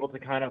to be able to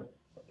kind of,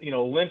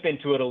 limp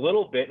into it a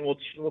little bit, and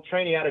we'll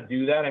train you how to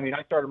do that. I mean,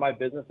 I started my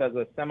business as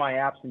a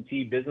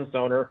semi-absentee business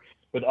owner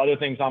with other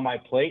things on my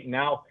plate.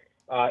 Now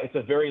it's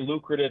a very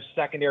lucrative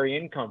secondary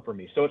income for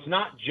me. So it's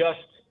not just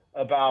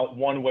about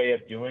one way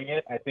of doing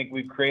it. I think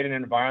we've created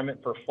an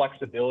environment for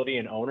flexibility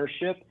and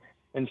ownership.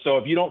 And so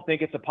if you don't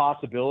think it's a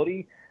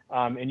possibility,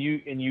 and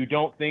you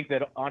don't think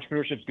that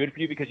entrepreneurship is good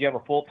for you because you have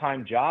a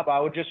full-time job, I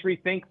would just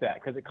rethink that,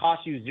 because it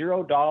costs you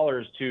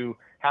 $0 to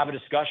have a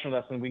discussion with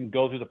us and we can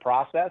go through the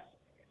process,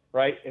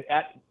 right?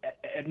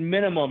 At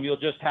minimum, you'll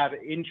just have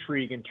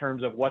intrigue in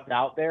terms of what's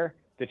out there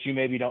that you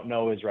maybe don't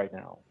know is right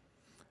now.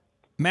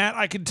 Matt,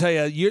 I can tell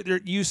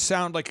you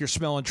sound like you're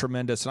smelling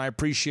tremendous, and I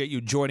appreciate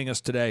you joining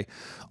us today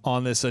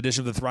on this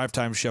edition of the Thrive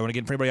Time Show. And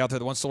again, for anybody out there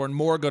that wants to learn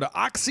more, go to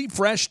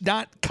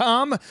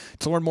oxyfresh.com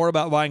to learn more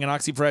about buying an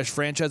OxyFresh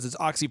franchise. It's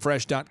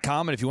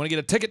oxyfresh.com. And if you want to get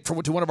a ticket to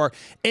one of our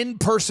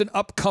in-person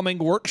upcoming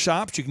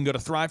workshops, you can go to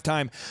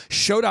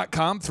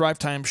thrivetimeshow.com,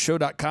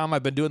 thrivetimeshow.com.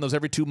 I've been doing those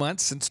every 2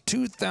 months since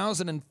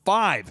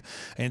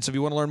 2005. And so if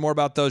you want to learn more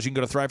about those, you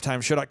can go to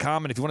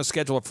thrivetimeshow.com. And if you want to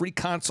schedule a free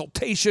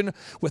consultation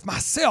with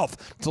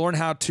myself to learn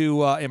how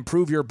to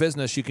improve your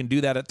business, you can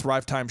do that at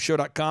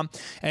thrivetimeshow.com.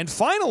 And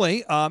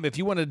finally, if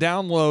you want to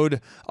download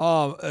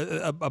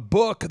a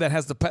book that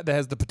has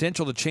the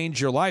potential to change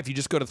your life, you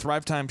just go to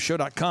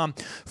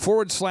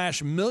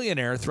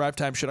thrivetimeshow.com/millionaire,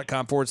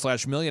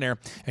 thrivetimeshow.com/millionaire,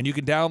 and you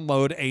can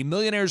download a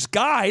millionaire's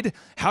guide,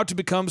 how to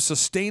become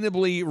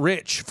sustainably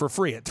rich, for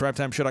free at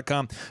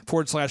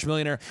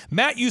thrivetimeshow.com/millionaire.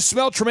 Matt, you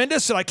smell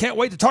tremendous, and I can't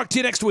wait to talk to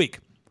you next week.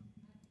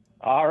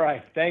 All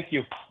right. Thank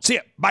you. See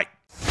ya. Bye.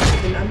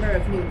 The number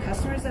of new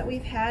customers that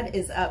we've had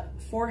is up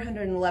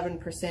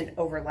 411%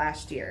 over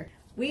last year.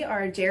 We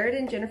are Jared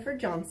and Jennifer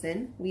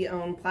Johnson. We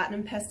own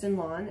Platinum Pest and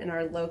Lawn and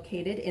are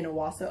located in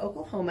Owasso,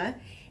 Oklahoma.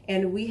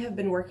 And we have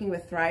been working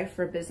with Thrive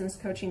for business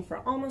coaching for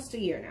almost a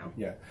year now.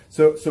 Yeah.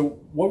 So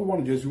what we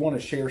want to do is we want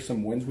to share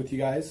some wins with you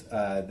guys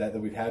that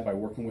we've had by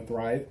working with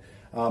Thrive.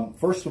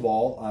 First of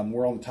all,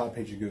 we're on the top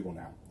page of Google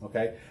now.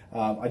 Okay.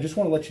 I just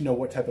want to let you know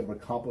what type of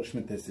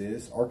accomplishment this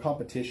is. Our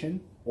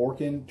competition,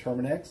 Orkin,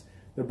 Terminex,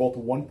 they're both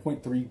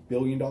 $1.3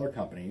 billion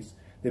companies.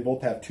 They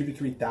both have 2,000 to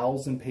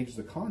 3,000 pages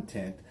of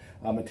content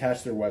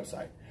attached to their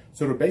website.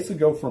 So to basically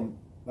go from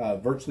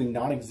virtually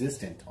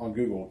non-existent on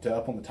Google to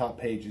up on the top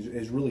page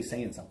is really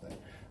saying something.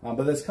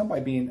 But that's come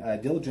by being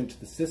diligent to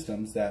the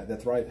systems that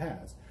Thrive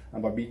has,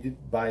 by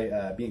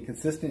being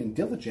consistent and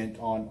diligent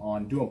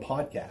on doing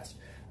podcasts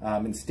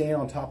and staying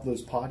on top of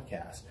those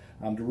podcasts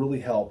to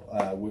really help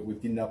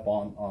with getting up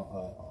on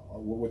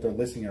with their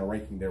listing and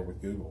ranking there with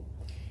Google.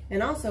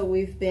 And also,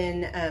 we've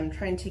been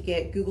trying to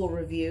get Google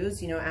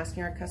reviews,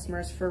 asking our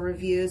customers for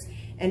reviews.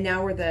 And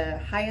now we're the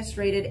highest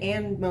rated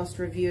and most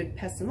reviewed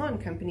pest and lawn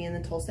company in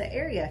the Tulsa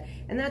area.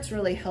 And that's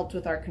really helped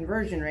with our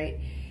conversion rate.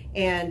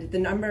 And the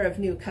number of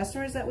new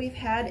customers that we've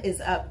had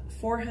is up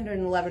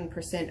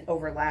 411%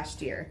 over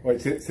last year. Wait,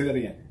 say that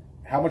again.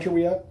 How much are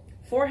we up?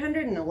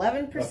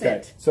 411%.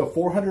 Okay, so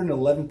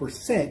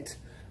 411%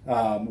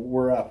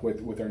 we're up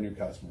with our new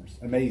customers.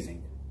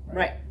 Amazing.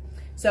 Right.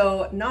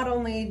 So not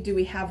only do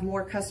we have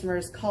more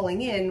customers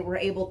calling in, we're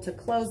able to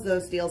close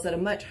those deals at a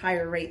much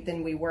higher rate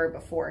than we were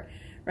before.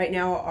 Right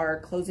now,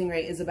 our closing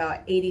rate is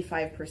about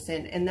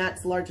 85%, and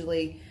that's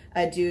largely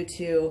due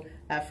to,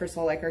 first of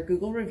all, like our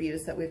Google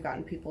reviews that we've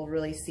gotten. People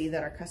really see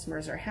that our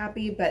customers are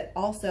happy, but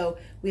also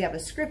we have a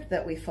script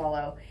that we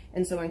follow.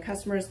 And so when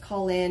customers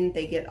call in,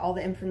 they get all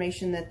the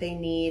information that they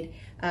need.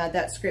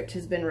 That script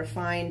has been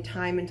refined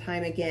time and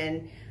time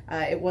again.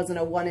 It wasn't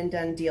a one and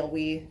done deal.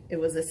 It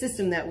was a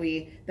system that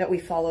we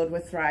followed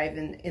with Thrive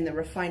in the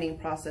refining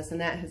process, and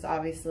that has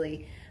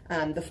obviously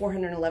the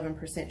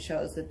 411%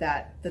 shows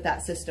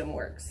that system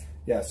works.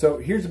 Yeah. So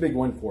here's a big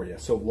one for you.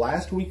 So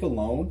last week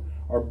alone,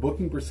 our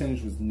booking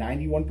percentage was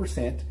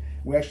 91%.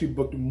 We actually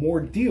booked more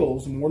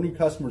deals, more new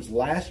customers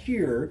last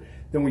year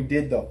than we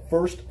did the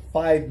first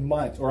 5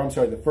 months, or I'm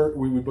sorry,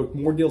 we booked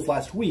more deals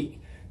last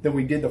week than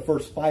we did the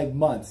first 5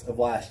 months of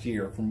last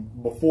year from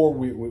before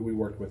we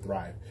worked with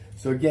Thrive.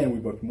 So again, we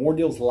booked more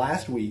deals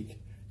last week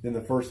than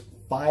the first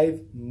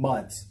 5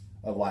 months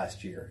of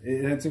last year.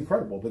 And it's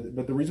incredible.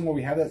 But the reason why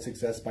we have that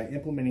success is by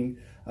implementing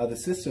the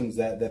systems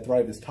that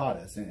Thrive has taught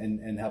us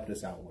and helped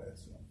us out with.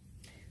 So.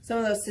 Some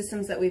of those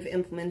systems that we've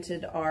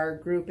implemented are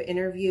group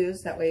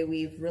interviews. That way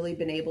we've really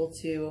been able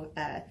to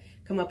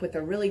come up with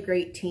a really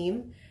great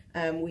team.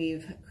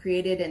 We've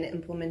created and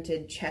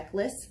implemented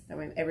checklists. That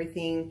way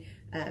everything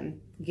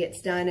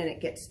gets done and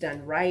it gets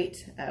done right.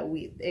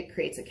 It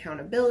creates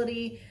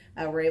accountability.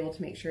 We're able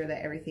to make sure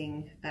that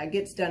everything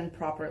gets done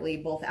properly,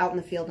 both out in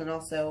the field and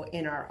also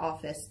in our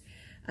office.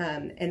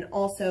 And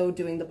also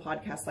doing the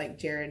podcast, like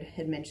Jared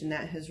had mentioned,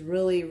 that has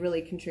really,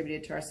 really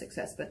contributed to our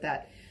success. But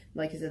that,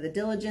 like I said, the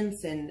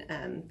diligence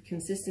and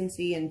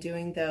consistency in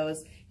doing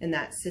those and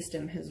that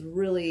system has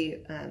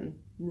really,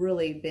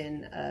 really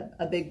been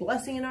a big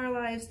blessing in our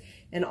lives.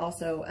 And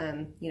also,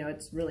 you know,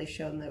 it's really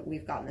shown that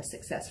we've gotten the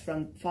success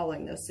from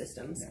following those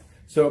systems. Yeah.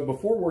 So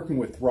before working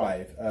with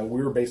Thrive,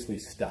 we were basically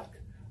stuck.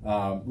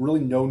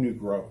 Really no new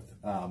growth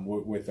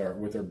with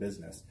our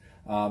business.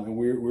 And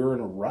we were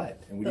in a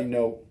rut and we didn't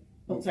know.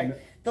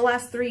 The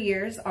last 3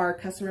 years, our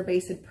customer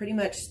base had pretty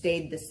much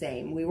stayed the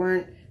same. We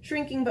weren't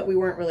shrinking, but we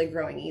weren't really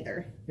growing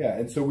either. Yeah,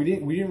 and so we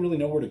didn't really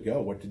know where to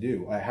go, what to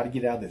do, how to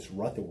get out of this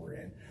rut that we're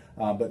in.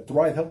 But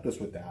Thrive helped us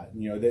with that.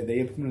 You know, they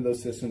implemented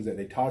those systems. That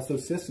they taught us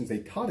those systems. They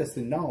taught us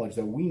the knowledge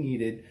that we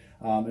needed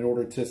in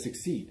order to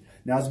succeed.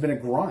 Now it's been a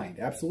grind.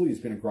 Absolutely,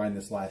 it's been a grind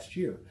this last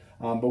year.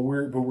 But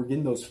we're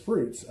getting those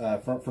fruits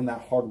from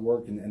that hard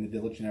work and the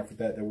diligent effort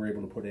that we're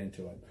able to put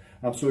into it.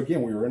 So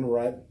again, we were in a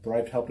rut.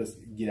 Thrive helped us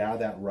get out of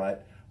that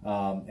rut.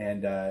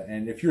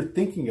 And if you're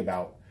thinking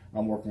about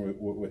working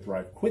with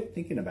Thrive, quit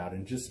thinking about it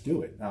and just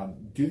do it.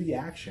 Do the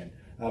action,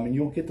 and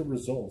you'll get the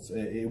results.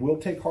 It will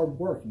take hard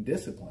work and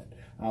discipline,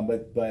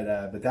 but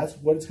that's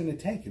what it's going to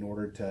take in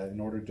order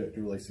to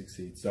really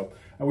succeed. So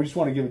we just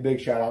want to give a big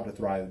shout out to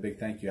Thrive, a big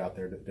thank you out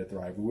there to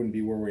Thrive. We wouldn't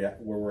be where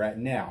we're at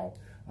now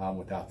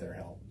without their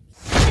help.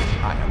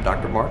 Hi, I'm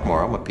Dr. Mark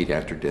Moore. I'm a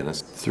pediatric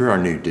dentist. Through our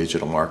new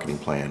digital marketing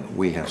plan,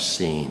 we have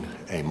seen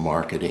a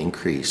marked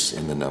increase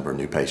in the number of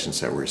new patients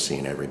that we're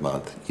seeing every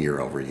month, year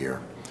over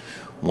year.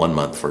 1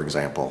 month, for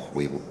example,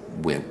 we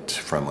went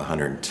from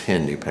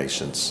 110 new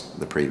patients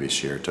the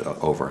previous year to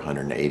over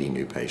 180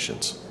 new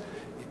patients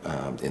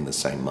in the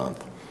same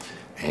month.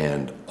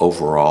 And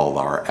overall,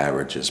 our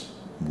average is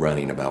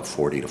running about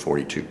 40 to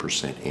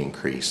 42%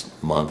 increase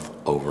month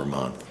over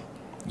month,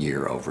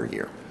 year over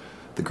year.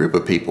 The group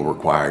of people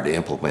required to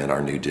implement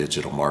our new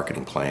digital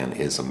marketing plan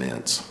is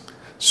immense,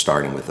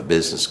 starting with a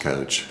business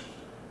coach,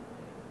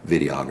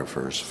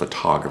 videographers,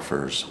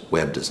 photographers,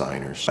 web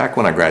designers. Back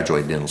when I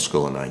graduated dental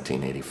school in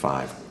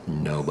 1985,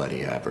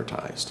 nobody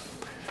advertised.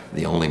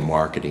 The only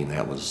marketing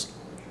that was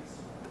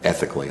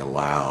ethically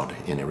allowed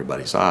in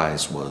everybody's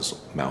eyes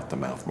was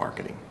mouth-to-mouth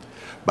marketing.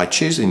 By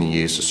choosing to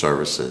use the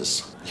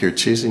services, you're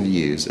choosing to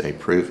use a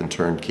proven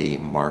turnkey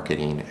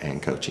marketing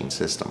and coaching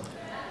system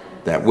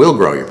that will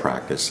grow your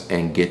practice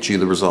and get you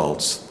the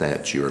results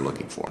that you're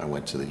looking for. I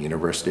went to the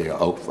University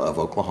of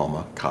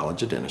Oklahoma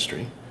College of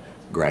Dentistry,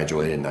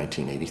 graduated in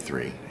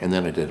 1983, and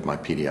then I did my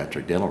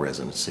pediatric dental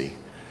residency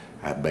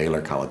at Baylor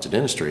College of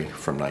Dentistry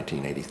from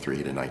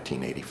 1983 to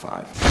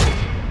 1985.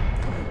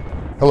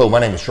 Hello,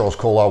 my name is Charles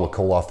Colaw with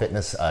Colaw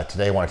Fitness.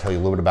 Today I want to tell you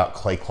a little bit about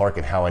Clay Clark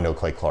and how I know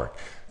Clay Clark.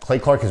 Clay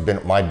Clark has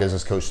been my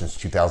business coach since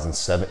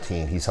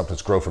 2017. He's helped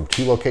us grow from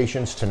 2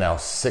 locations to now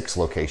 6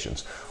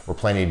 locations. We're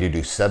planning to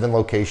do 7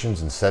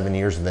 locations in 7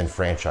 years and then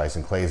franchise.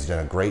 And Clay has done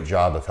a great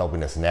job of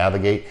helping us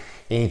navigate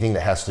anything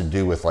that has to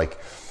do with like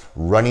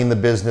running the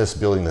business,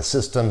 building the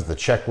systems, the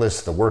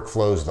checklists, the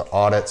workflows, the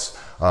audits,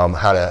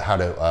 how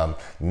to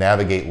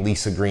navigate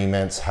lease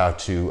agreements, how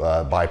to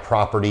buy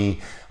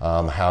property,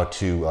 how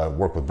to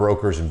work with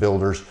brokers and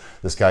builders.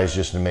 This guy is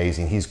just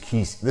amazing.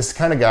 He's this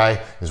kind of guy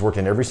has worked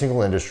in every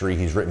single industry.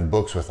 He's written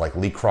books with like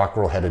Lee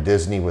Cockrell, head of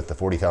Disney, with the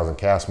 40,000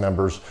 cast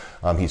members.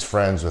 He's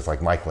friends with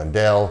like Mike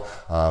Lindell.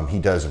 He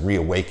does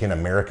Reawaken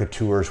America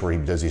tours where he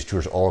does these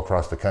tours all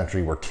across the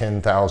country where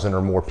 10,000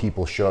 or more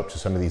people show up to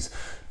some of these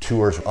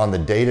tours. On the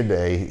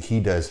day-to-day, he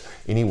does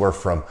anywhere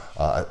from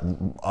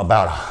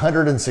about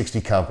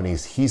 160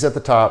 companies. He's at the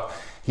top.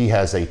 He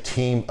has a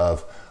team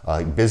of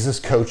business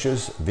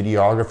coaches,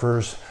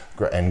 videographers,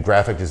 and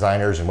graphic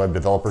designers and web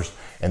developers,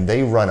 and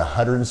they run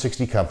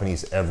 160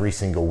 companies every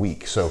single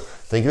week. So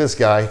think of this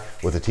guy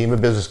with a team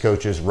of business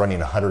coaches running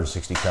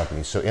 160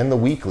 companies. So in the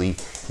weekly,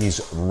 he's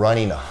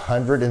running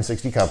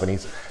 160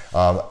 companies.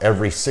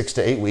 Every 6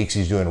 to 8 weeks,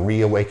 he's doing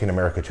Reawaken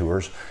America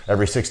tours.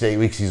 Every 6 to 8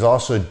 weeks, he's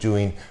also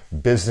doing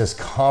business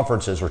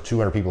conferences where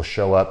 200 people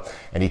show up,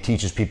 and he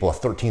teaches people a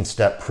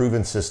 13-step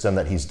proven system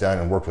that he's done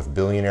and worked with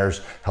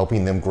billionaires,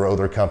 helping them grow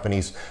their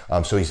companies.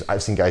 So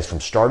I've seen guys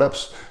from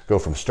startups go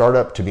from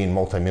startup to being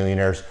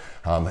multimillionaires,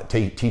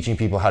 teaching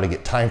people how to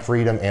get time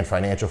freedom and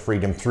financial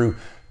freedom through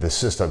the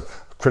system.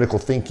 critical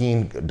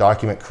thinking,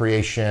 document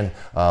creation,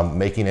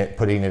 putting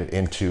it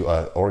into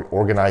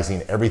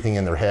organizing everything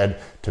in their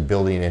head to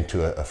building it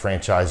into a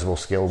franchisable,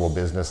 scalable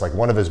business. Like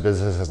one of his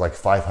businesses has like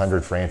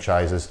 500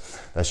 franchises.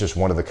 That's just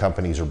one of the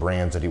companies or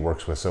brands that he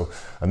works with. So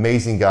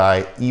amazing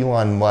guy,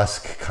 Elon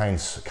Musk kind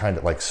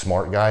of like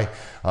smart guy.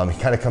 He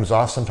kind of comes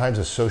off sometimes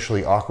as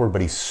socially awkward,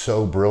 but he's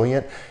so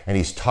brilliant and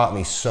he's taught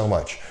me so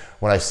much.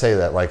 When I say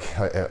that,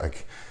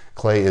 like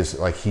Clay is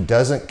like, he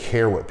doesn't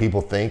care what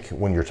people think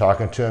when you're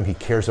talking to him. He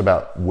cares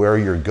about where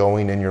you're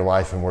going in your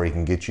life and where he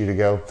can get you to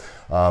go.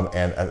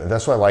 And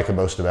that's what I like him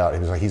most about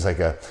him. He's like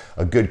a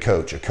good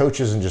coach. A coach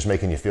isn't just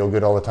making you feel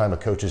good all the time. A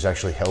coach is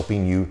actually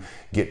helping you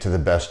get to the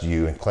best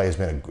you. And Clay has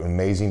been an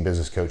amazing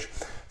business coach.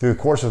 Through the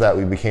course of that,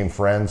 we became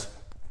friends.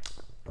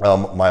 I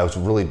was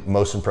really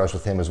most impressed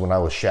with him is when I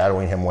was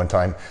shadowing him one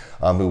time.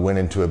 We went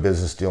into a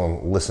business deal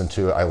and listened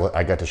to it.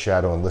 I got to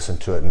shadow and listen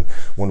to it. And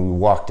when we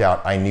walked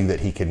out, I knew that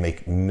he could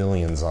make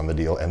millions on the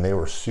deal. And they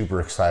were super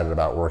excited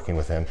about working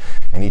with him.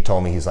 And he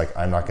told me, he's like,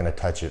 I'm not going to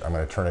touch it. I'm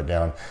going to turn it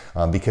down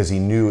because he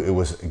knew it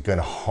was going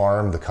to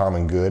harm the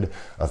common good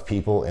of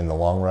people in the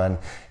long run.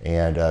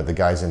 And the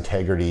guy's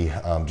integrity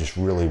just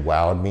really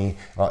wowed me.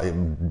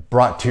 It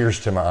brought tears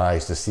to my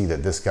eyes to see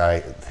that this guy,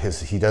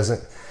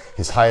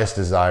 his highest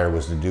desire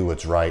was to do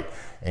what's right.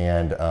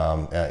 And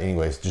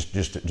anyways,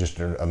 just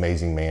an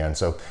amazing man.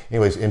 So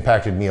anyways,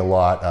 impacted me a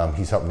lot.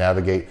 He's helped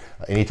navigate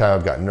anytime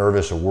I've got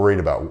nervous or worried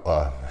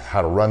about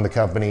how to run the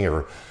company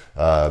or,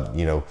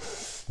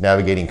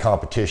 navigating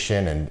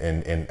competition and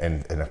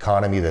an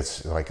economy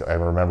that's like, I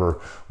remember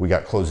we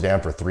got closed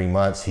down for 3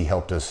 months. He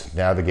helped us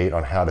navigate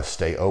on how to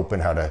stay open,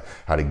 how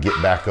to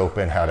get back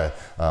open, how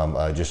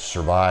to just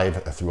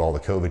survive through all the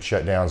COVID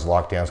shutdowns,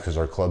 lockdowns, because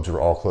our clubs were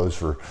all closed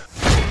for.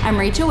 I'm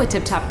Rachel with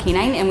Tip Top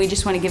Canine, and we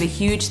just want to give a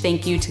huge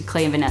thank you to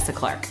Clay and Vanessa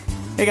Clark.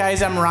 Hey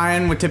guys, I'm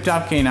Ryan with Tip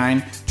Top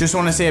Canine. Just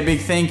want to say a big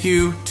thank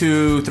you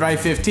to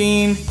Thrive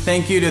 15.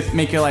 Thank you to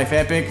Make Your Life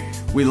Epic.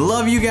 We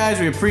love you guys,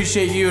 we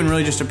appreciate you, and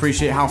really just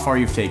appreciate how far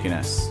you've taken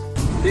us.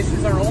 This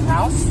is our old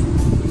house,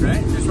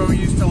 right? This is where we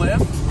used to live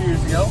a few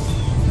years ago.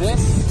 This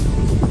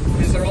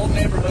is our old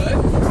neighborhood.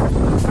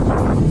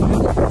 As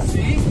you can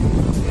see,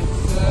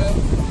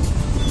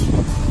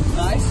 it's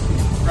nice,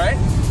 right?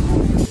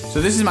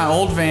 So this is my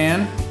old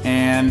van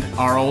and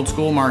our old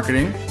school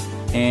marketing,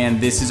 and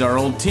this is our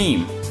old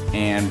team.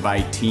 And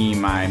by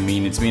team, I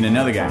mean it's me and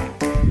another guy.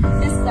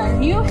 This is our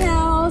new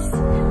house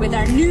with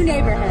our new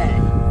neighborhood.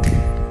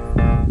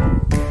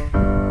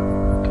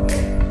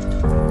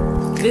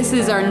 This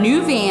is our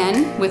new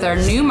van with our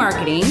new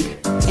marketing,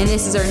 and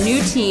this is our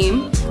new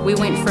team. We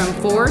went from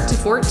 4 to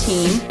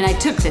 14, and I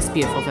took this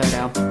beautiful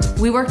photo.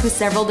 We worked with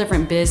several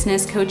different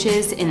business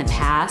coaches in the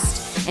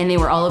past, and they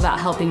were all about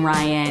helping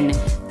Ryan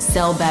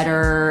sell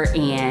better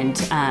and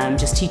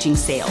just teaching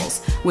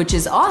sales, which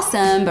is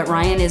awesome, but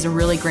Ryan is a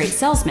really great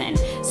salesman.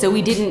 So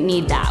we didn't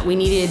need that. We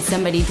needed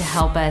somebody to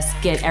help us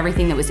get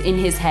everything that was in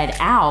his head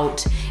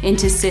out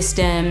into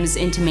systems,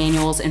 into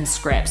manuals and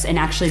scripts, and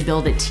actually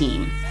build a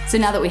team. So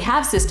now that we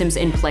have systems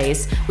in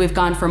place, we've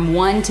gone from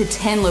 1 to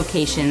 10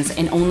 locations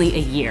in only a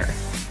year.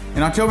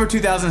 In October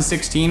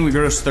 2016, we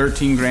grossed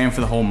 13 grand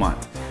for the whole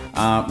month.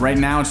 Right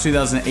now it's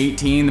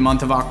 2018, the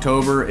month of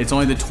October. It's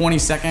only the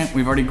 22nd.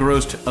 We've already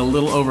grossed a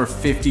little over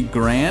 50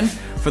 grand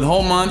for the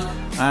whole month,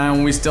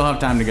 and we still have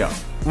time to go.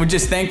 We're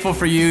just thankful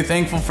for you,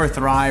 thankful for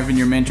Thrive and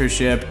your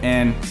mentorship,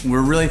 and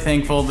we're really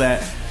thankful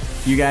that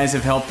you guys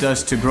have helped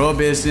us to grow a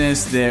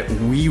business that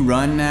we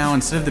run now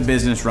instead of the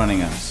business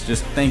running us.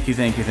 Just thank you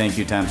times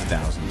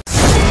 1,000.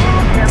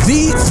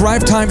 The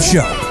Thrive Time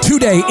Show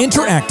 2-day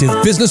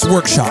interactive business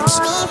workshops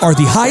are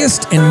the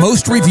highest and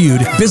most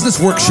reviewed business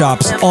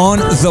workshops on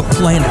the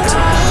planet.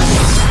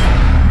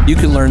 You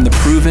can learn the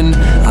proven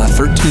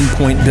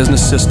 13-point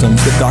business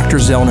systems that Dr.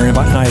 Zellner and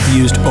I have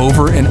used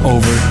over and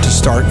over to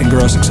start and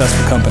grow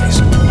successful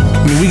companies.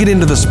 I mean, we get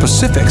into the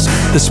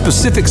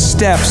specific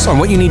steps on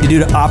what you need to do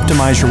to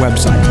optimize your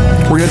website.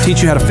 We're going to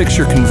teach you how to fix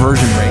your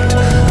conversion rate.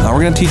 We're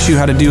going to teach you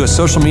how to do a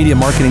social media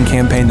marketing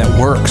campaign that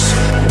works.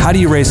 How do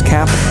you raise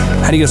capital?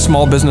 How do you get a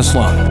small business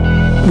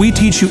loan? We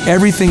teach you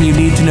everything you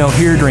need to know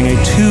here during a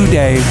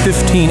 2-day,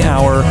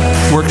 15-hour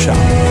workshop.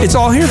 It's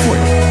all here for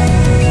you.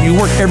 You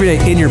work every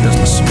day in your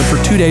business, but for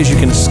 2 days you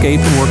can escape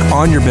and work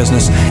on your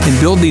business and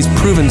build these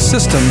proven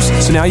systems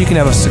so now you can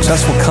have a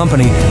successful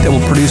company that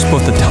will produce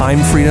both the time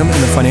freedom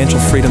and the financial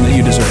freedom that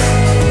you deserve.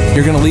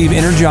 You're going to leave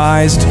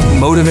energized,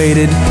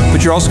 motivated,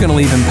 but you're also going to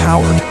leave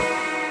empowered.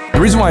 The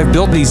reason why I've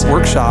built these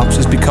workshops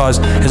is because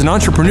as an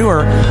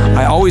entrepreneur,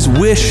 I always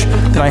wish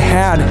that I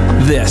had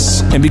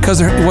this. And because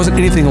there wasn't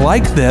anything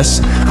like this,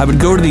 I would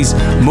go to these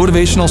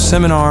motivational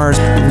seminars,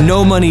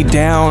 no money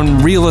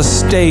down, real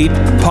estate,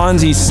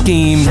 Ponzi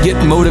scheme,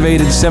 get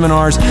motivated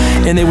seminars,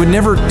 and they would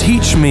never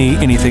teach me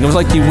anything. It was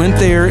like you went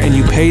there and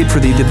you paid for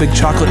the big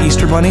chocolate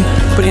Easter bunny,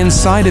 but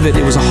inside of it,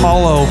 it was a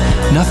hollow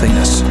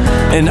nothingness.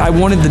 And I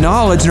wanted the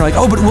knowledge, and they're like,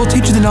 oh, but we'll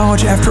teach you the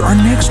knowledge after our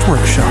next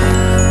workshop.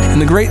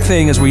 And the great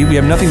thing is we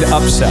have nothing to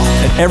upsell.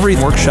 At every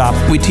workshop,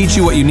 we teach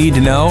you what you need to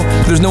know.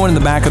 There's no one in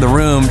the back of the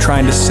room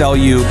trying to sell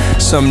you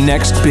some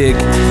next big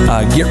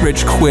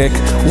get-rich-quick,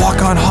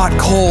 walk-on-hot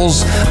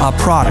coals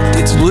product.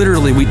 It's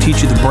literally, we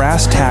teach you the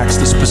brass tacks,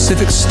 the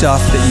specific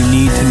stuff that you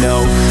need to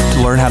know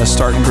to learn how to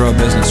start and grow a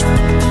business.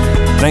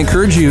 And I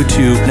encourage you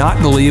to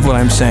not believe what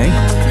I'm saying,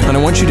 and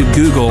I want you to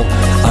Google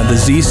the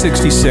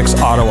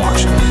Z66 auto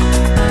auction.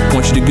 I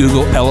want you to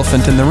Google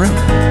elephant in the room.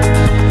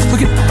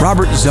 Look at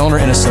Robert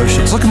Zellner and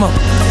Associates. Look them up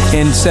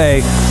and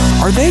say,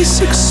 are they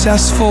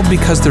successful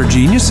because they're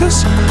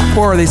geniuses,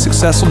 or are they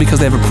successful because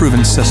they have a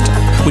proven system?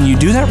 When you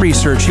do that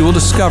research, you will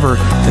discover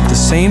that the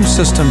same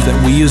systems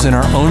that we use in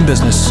our own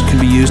business can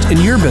be used in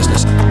your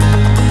business.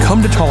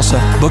 Come to Tulsa,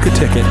 book a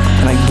ticket,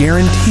 and I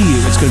guarantee you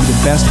it's going to be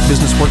the best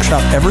business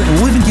workshop ever, and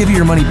we'll even give you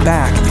your money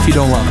back if you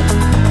don't love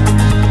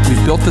it.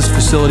 We've built this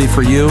facility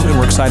for you, and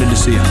we're excited to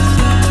see you.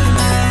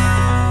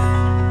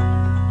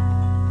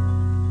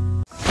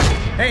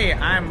 Hey,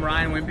 I'm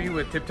Ryan Wimpy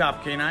with Tip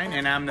Top Canine,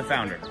 and I'm the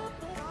founder.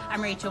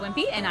 I'm Rachel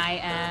Wimpy, and I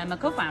am a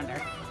co-founder.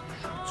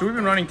 So we've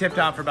been running Tip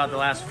Top for about the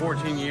last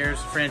 14 years,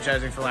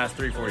 franchising for the last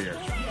 3-4 years.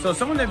 So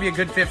someone that'd be a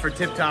good fit for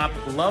Tip Top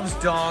loves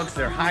dogs,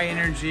 they're high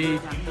energy,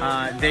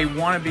 they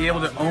want to be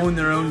able to own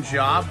their own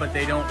job, but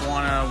they don't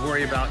want to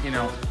worry about,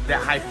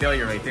 that high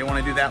failure rate. They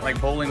want to do that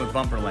like bowling with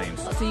bumper lanes.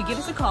 So you give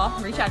us a call,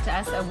 reach out to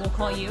us, we'll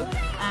call you,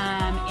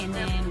 and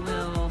then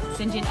we'll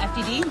send you an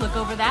FDD, look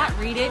over that,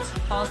 read it,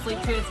 fall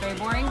asleep to it, it's very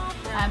boring,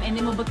 and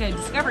then we'll book a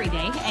discovery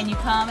day, and you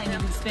come and you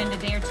can spend a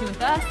day or two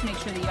with us, make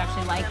sure that you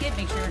actually like it,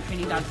 make sure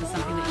training dogs is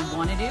something that you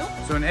want to do.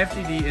 So an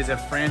FDD is a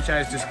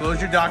franchise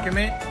disclosure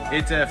document.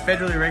 It's a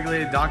federally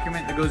regulated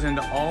document that goes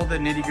into all the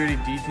nitty-gritty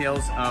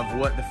details of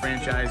what the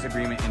franchise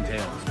agreement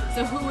entails.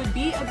 So who would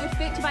be a good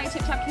fit to buy a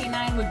Tip Top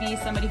Canine would be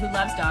somebody who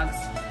loves dogs,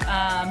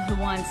 who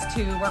wants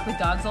to work with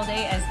dogs all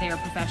day as their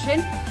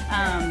profession.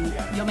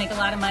 You'll make a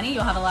lot of money,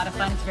 you'll have a lot of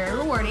fun, it's very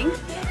rewarding.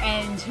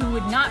 And who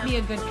would not be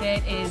a good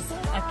fit is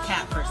a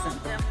cat person.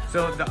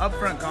 So the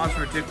upfront cost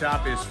for Tip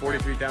Top is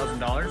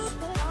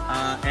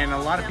 $43,000. And a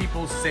lot of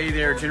people say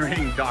they're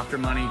generating doctor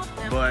money,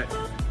 but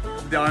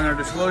on our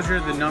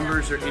disclosure, the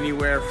numbers are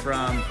anywhere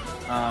from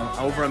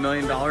over $1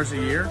 million a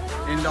year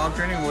in dog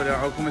training, what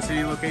our Oklahoma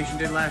City location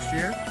did last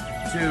year,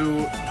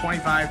 to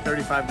 25,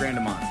 35 grand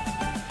a month.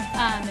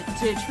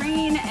 To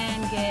train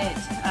and get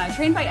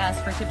trained by us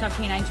for Tip Top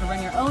Canine, to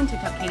run your own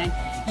Tip Top Canine,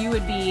 you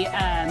would be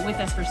with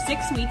us for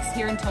 6 weeks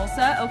here in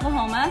Tulsa,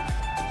 Oklahoma.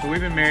 So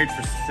we've been married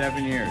for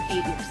 7 years.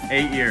 8 years.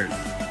 8 years.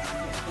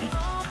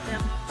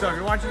 So if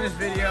you're watching this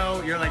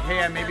video, you're like,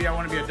 hey, maybe I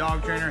want to be a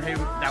dog trainer. Hey,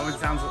 that one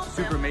sounds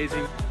super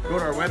amazing. Go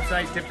to our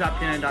website,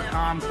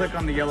 tiptopcanine.com, click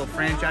on the yellow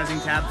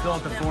franchising tab, fill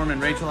out the form,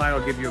 and Rachel and I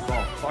will give you a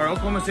call. Our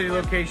Oklahoma City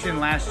location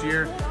last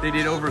year, they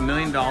did over $1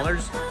 million.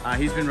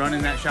 He's been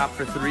running that shop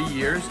for 3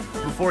 years.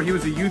 Before, he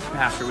was a youth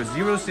pastor with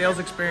 0 sales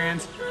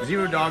experience,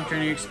 0 dog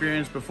training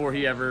experience before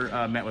he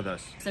ever met with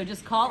us. So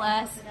just call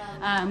us,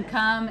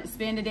 come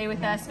spend a day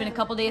with us, spend a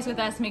couple days with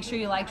us, make sure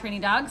you like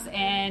training dogs,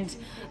 and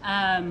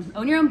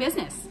own your own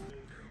business.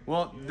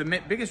 Well, the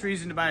biggest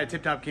reason to buy a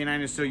Tip Top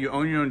Canine is so you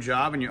own your own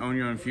job and you own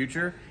your own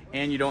future,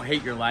 and you don't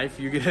hate your life.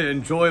 You get an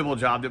enjoyable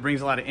job that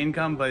brings a lot of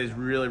income but is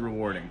really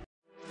rewarding.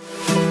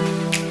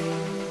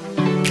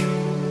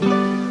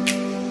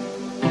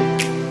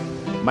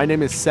 My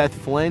name is Seth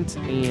Flint,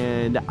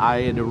 and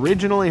I had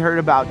originally heard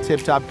about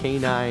Tip Top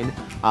Canine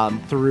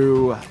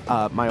through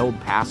my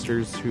old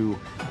pastors who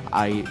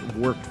I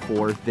worked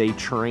for. They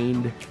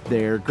trained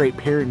their Great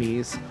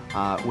Pyrenees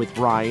with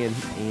Ryan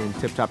and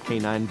Tip Top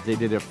Canine. They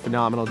did a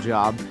phenomenal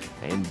job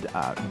and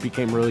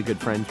became really good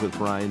friends with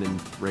Ryan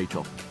and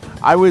Rachel.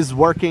 I was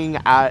working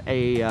at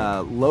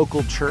a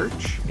local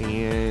church,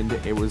 and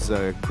it was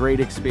a great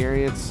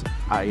experience.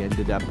 I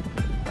ended up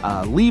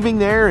leaving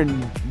there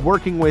and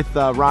working with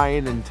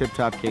Ryan and Tip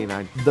Top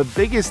Canine. The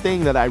biggest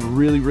thing that I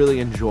really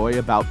enjoy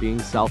about being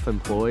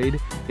self-employed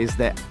is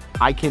that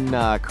I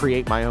can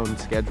create my own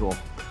schedule.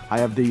 I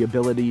have the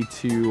ability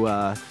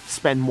to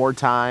spend more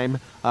time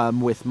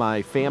with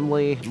my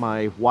family,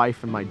 my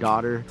wife and my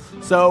daughter.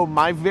 So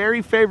my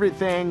very favorite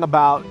thing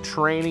about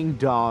training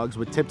dogs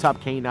with Tip Top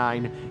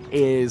Canine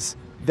is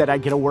that I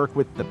get to work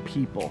with the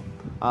people.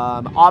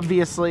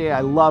 Obviously, I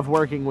love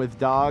working with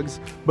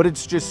dogs, but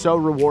it's just so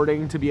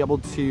rewarding to be able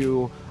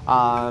to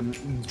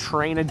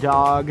train a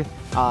dog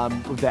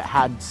that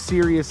had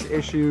serious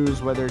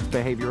issues, whether it's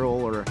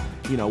behavioral or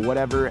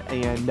whatever,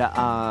 and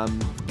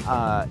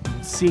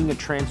seeing a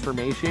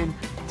transformation,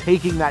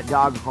 taking that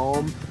dog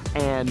home,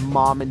 and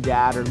mom and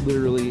dad are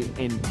literally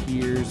in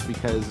tears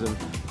because of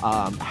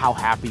how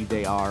happy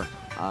they are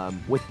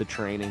with the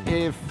training.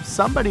 If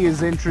somebody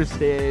is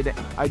interested,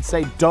 I'd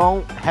say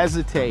don't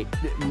hesitate.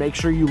 Make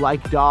sure you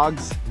like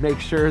dogs. Make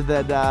sure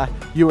that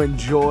you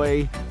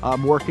enjoy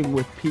working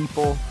with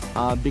people,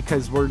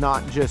 because we're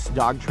not just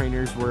dog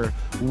trainers.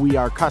 We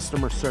are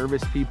customer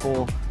service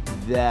people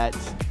that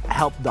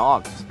help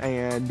dogs,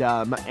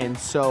 and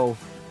so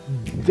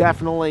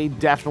definitely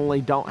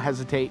don't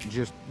hesitate.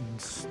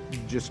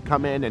 Just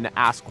come in and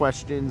ask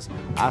questions.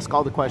 Ask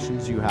all the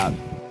questions you have.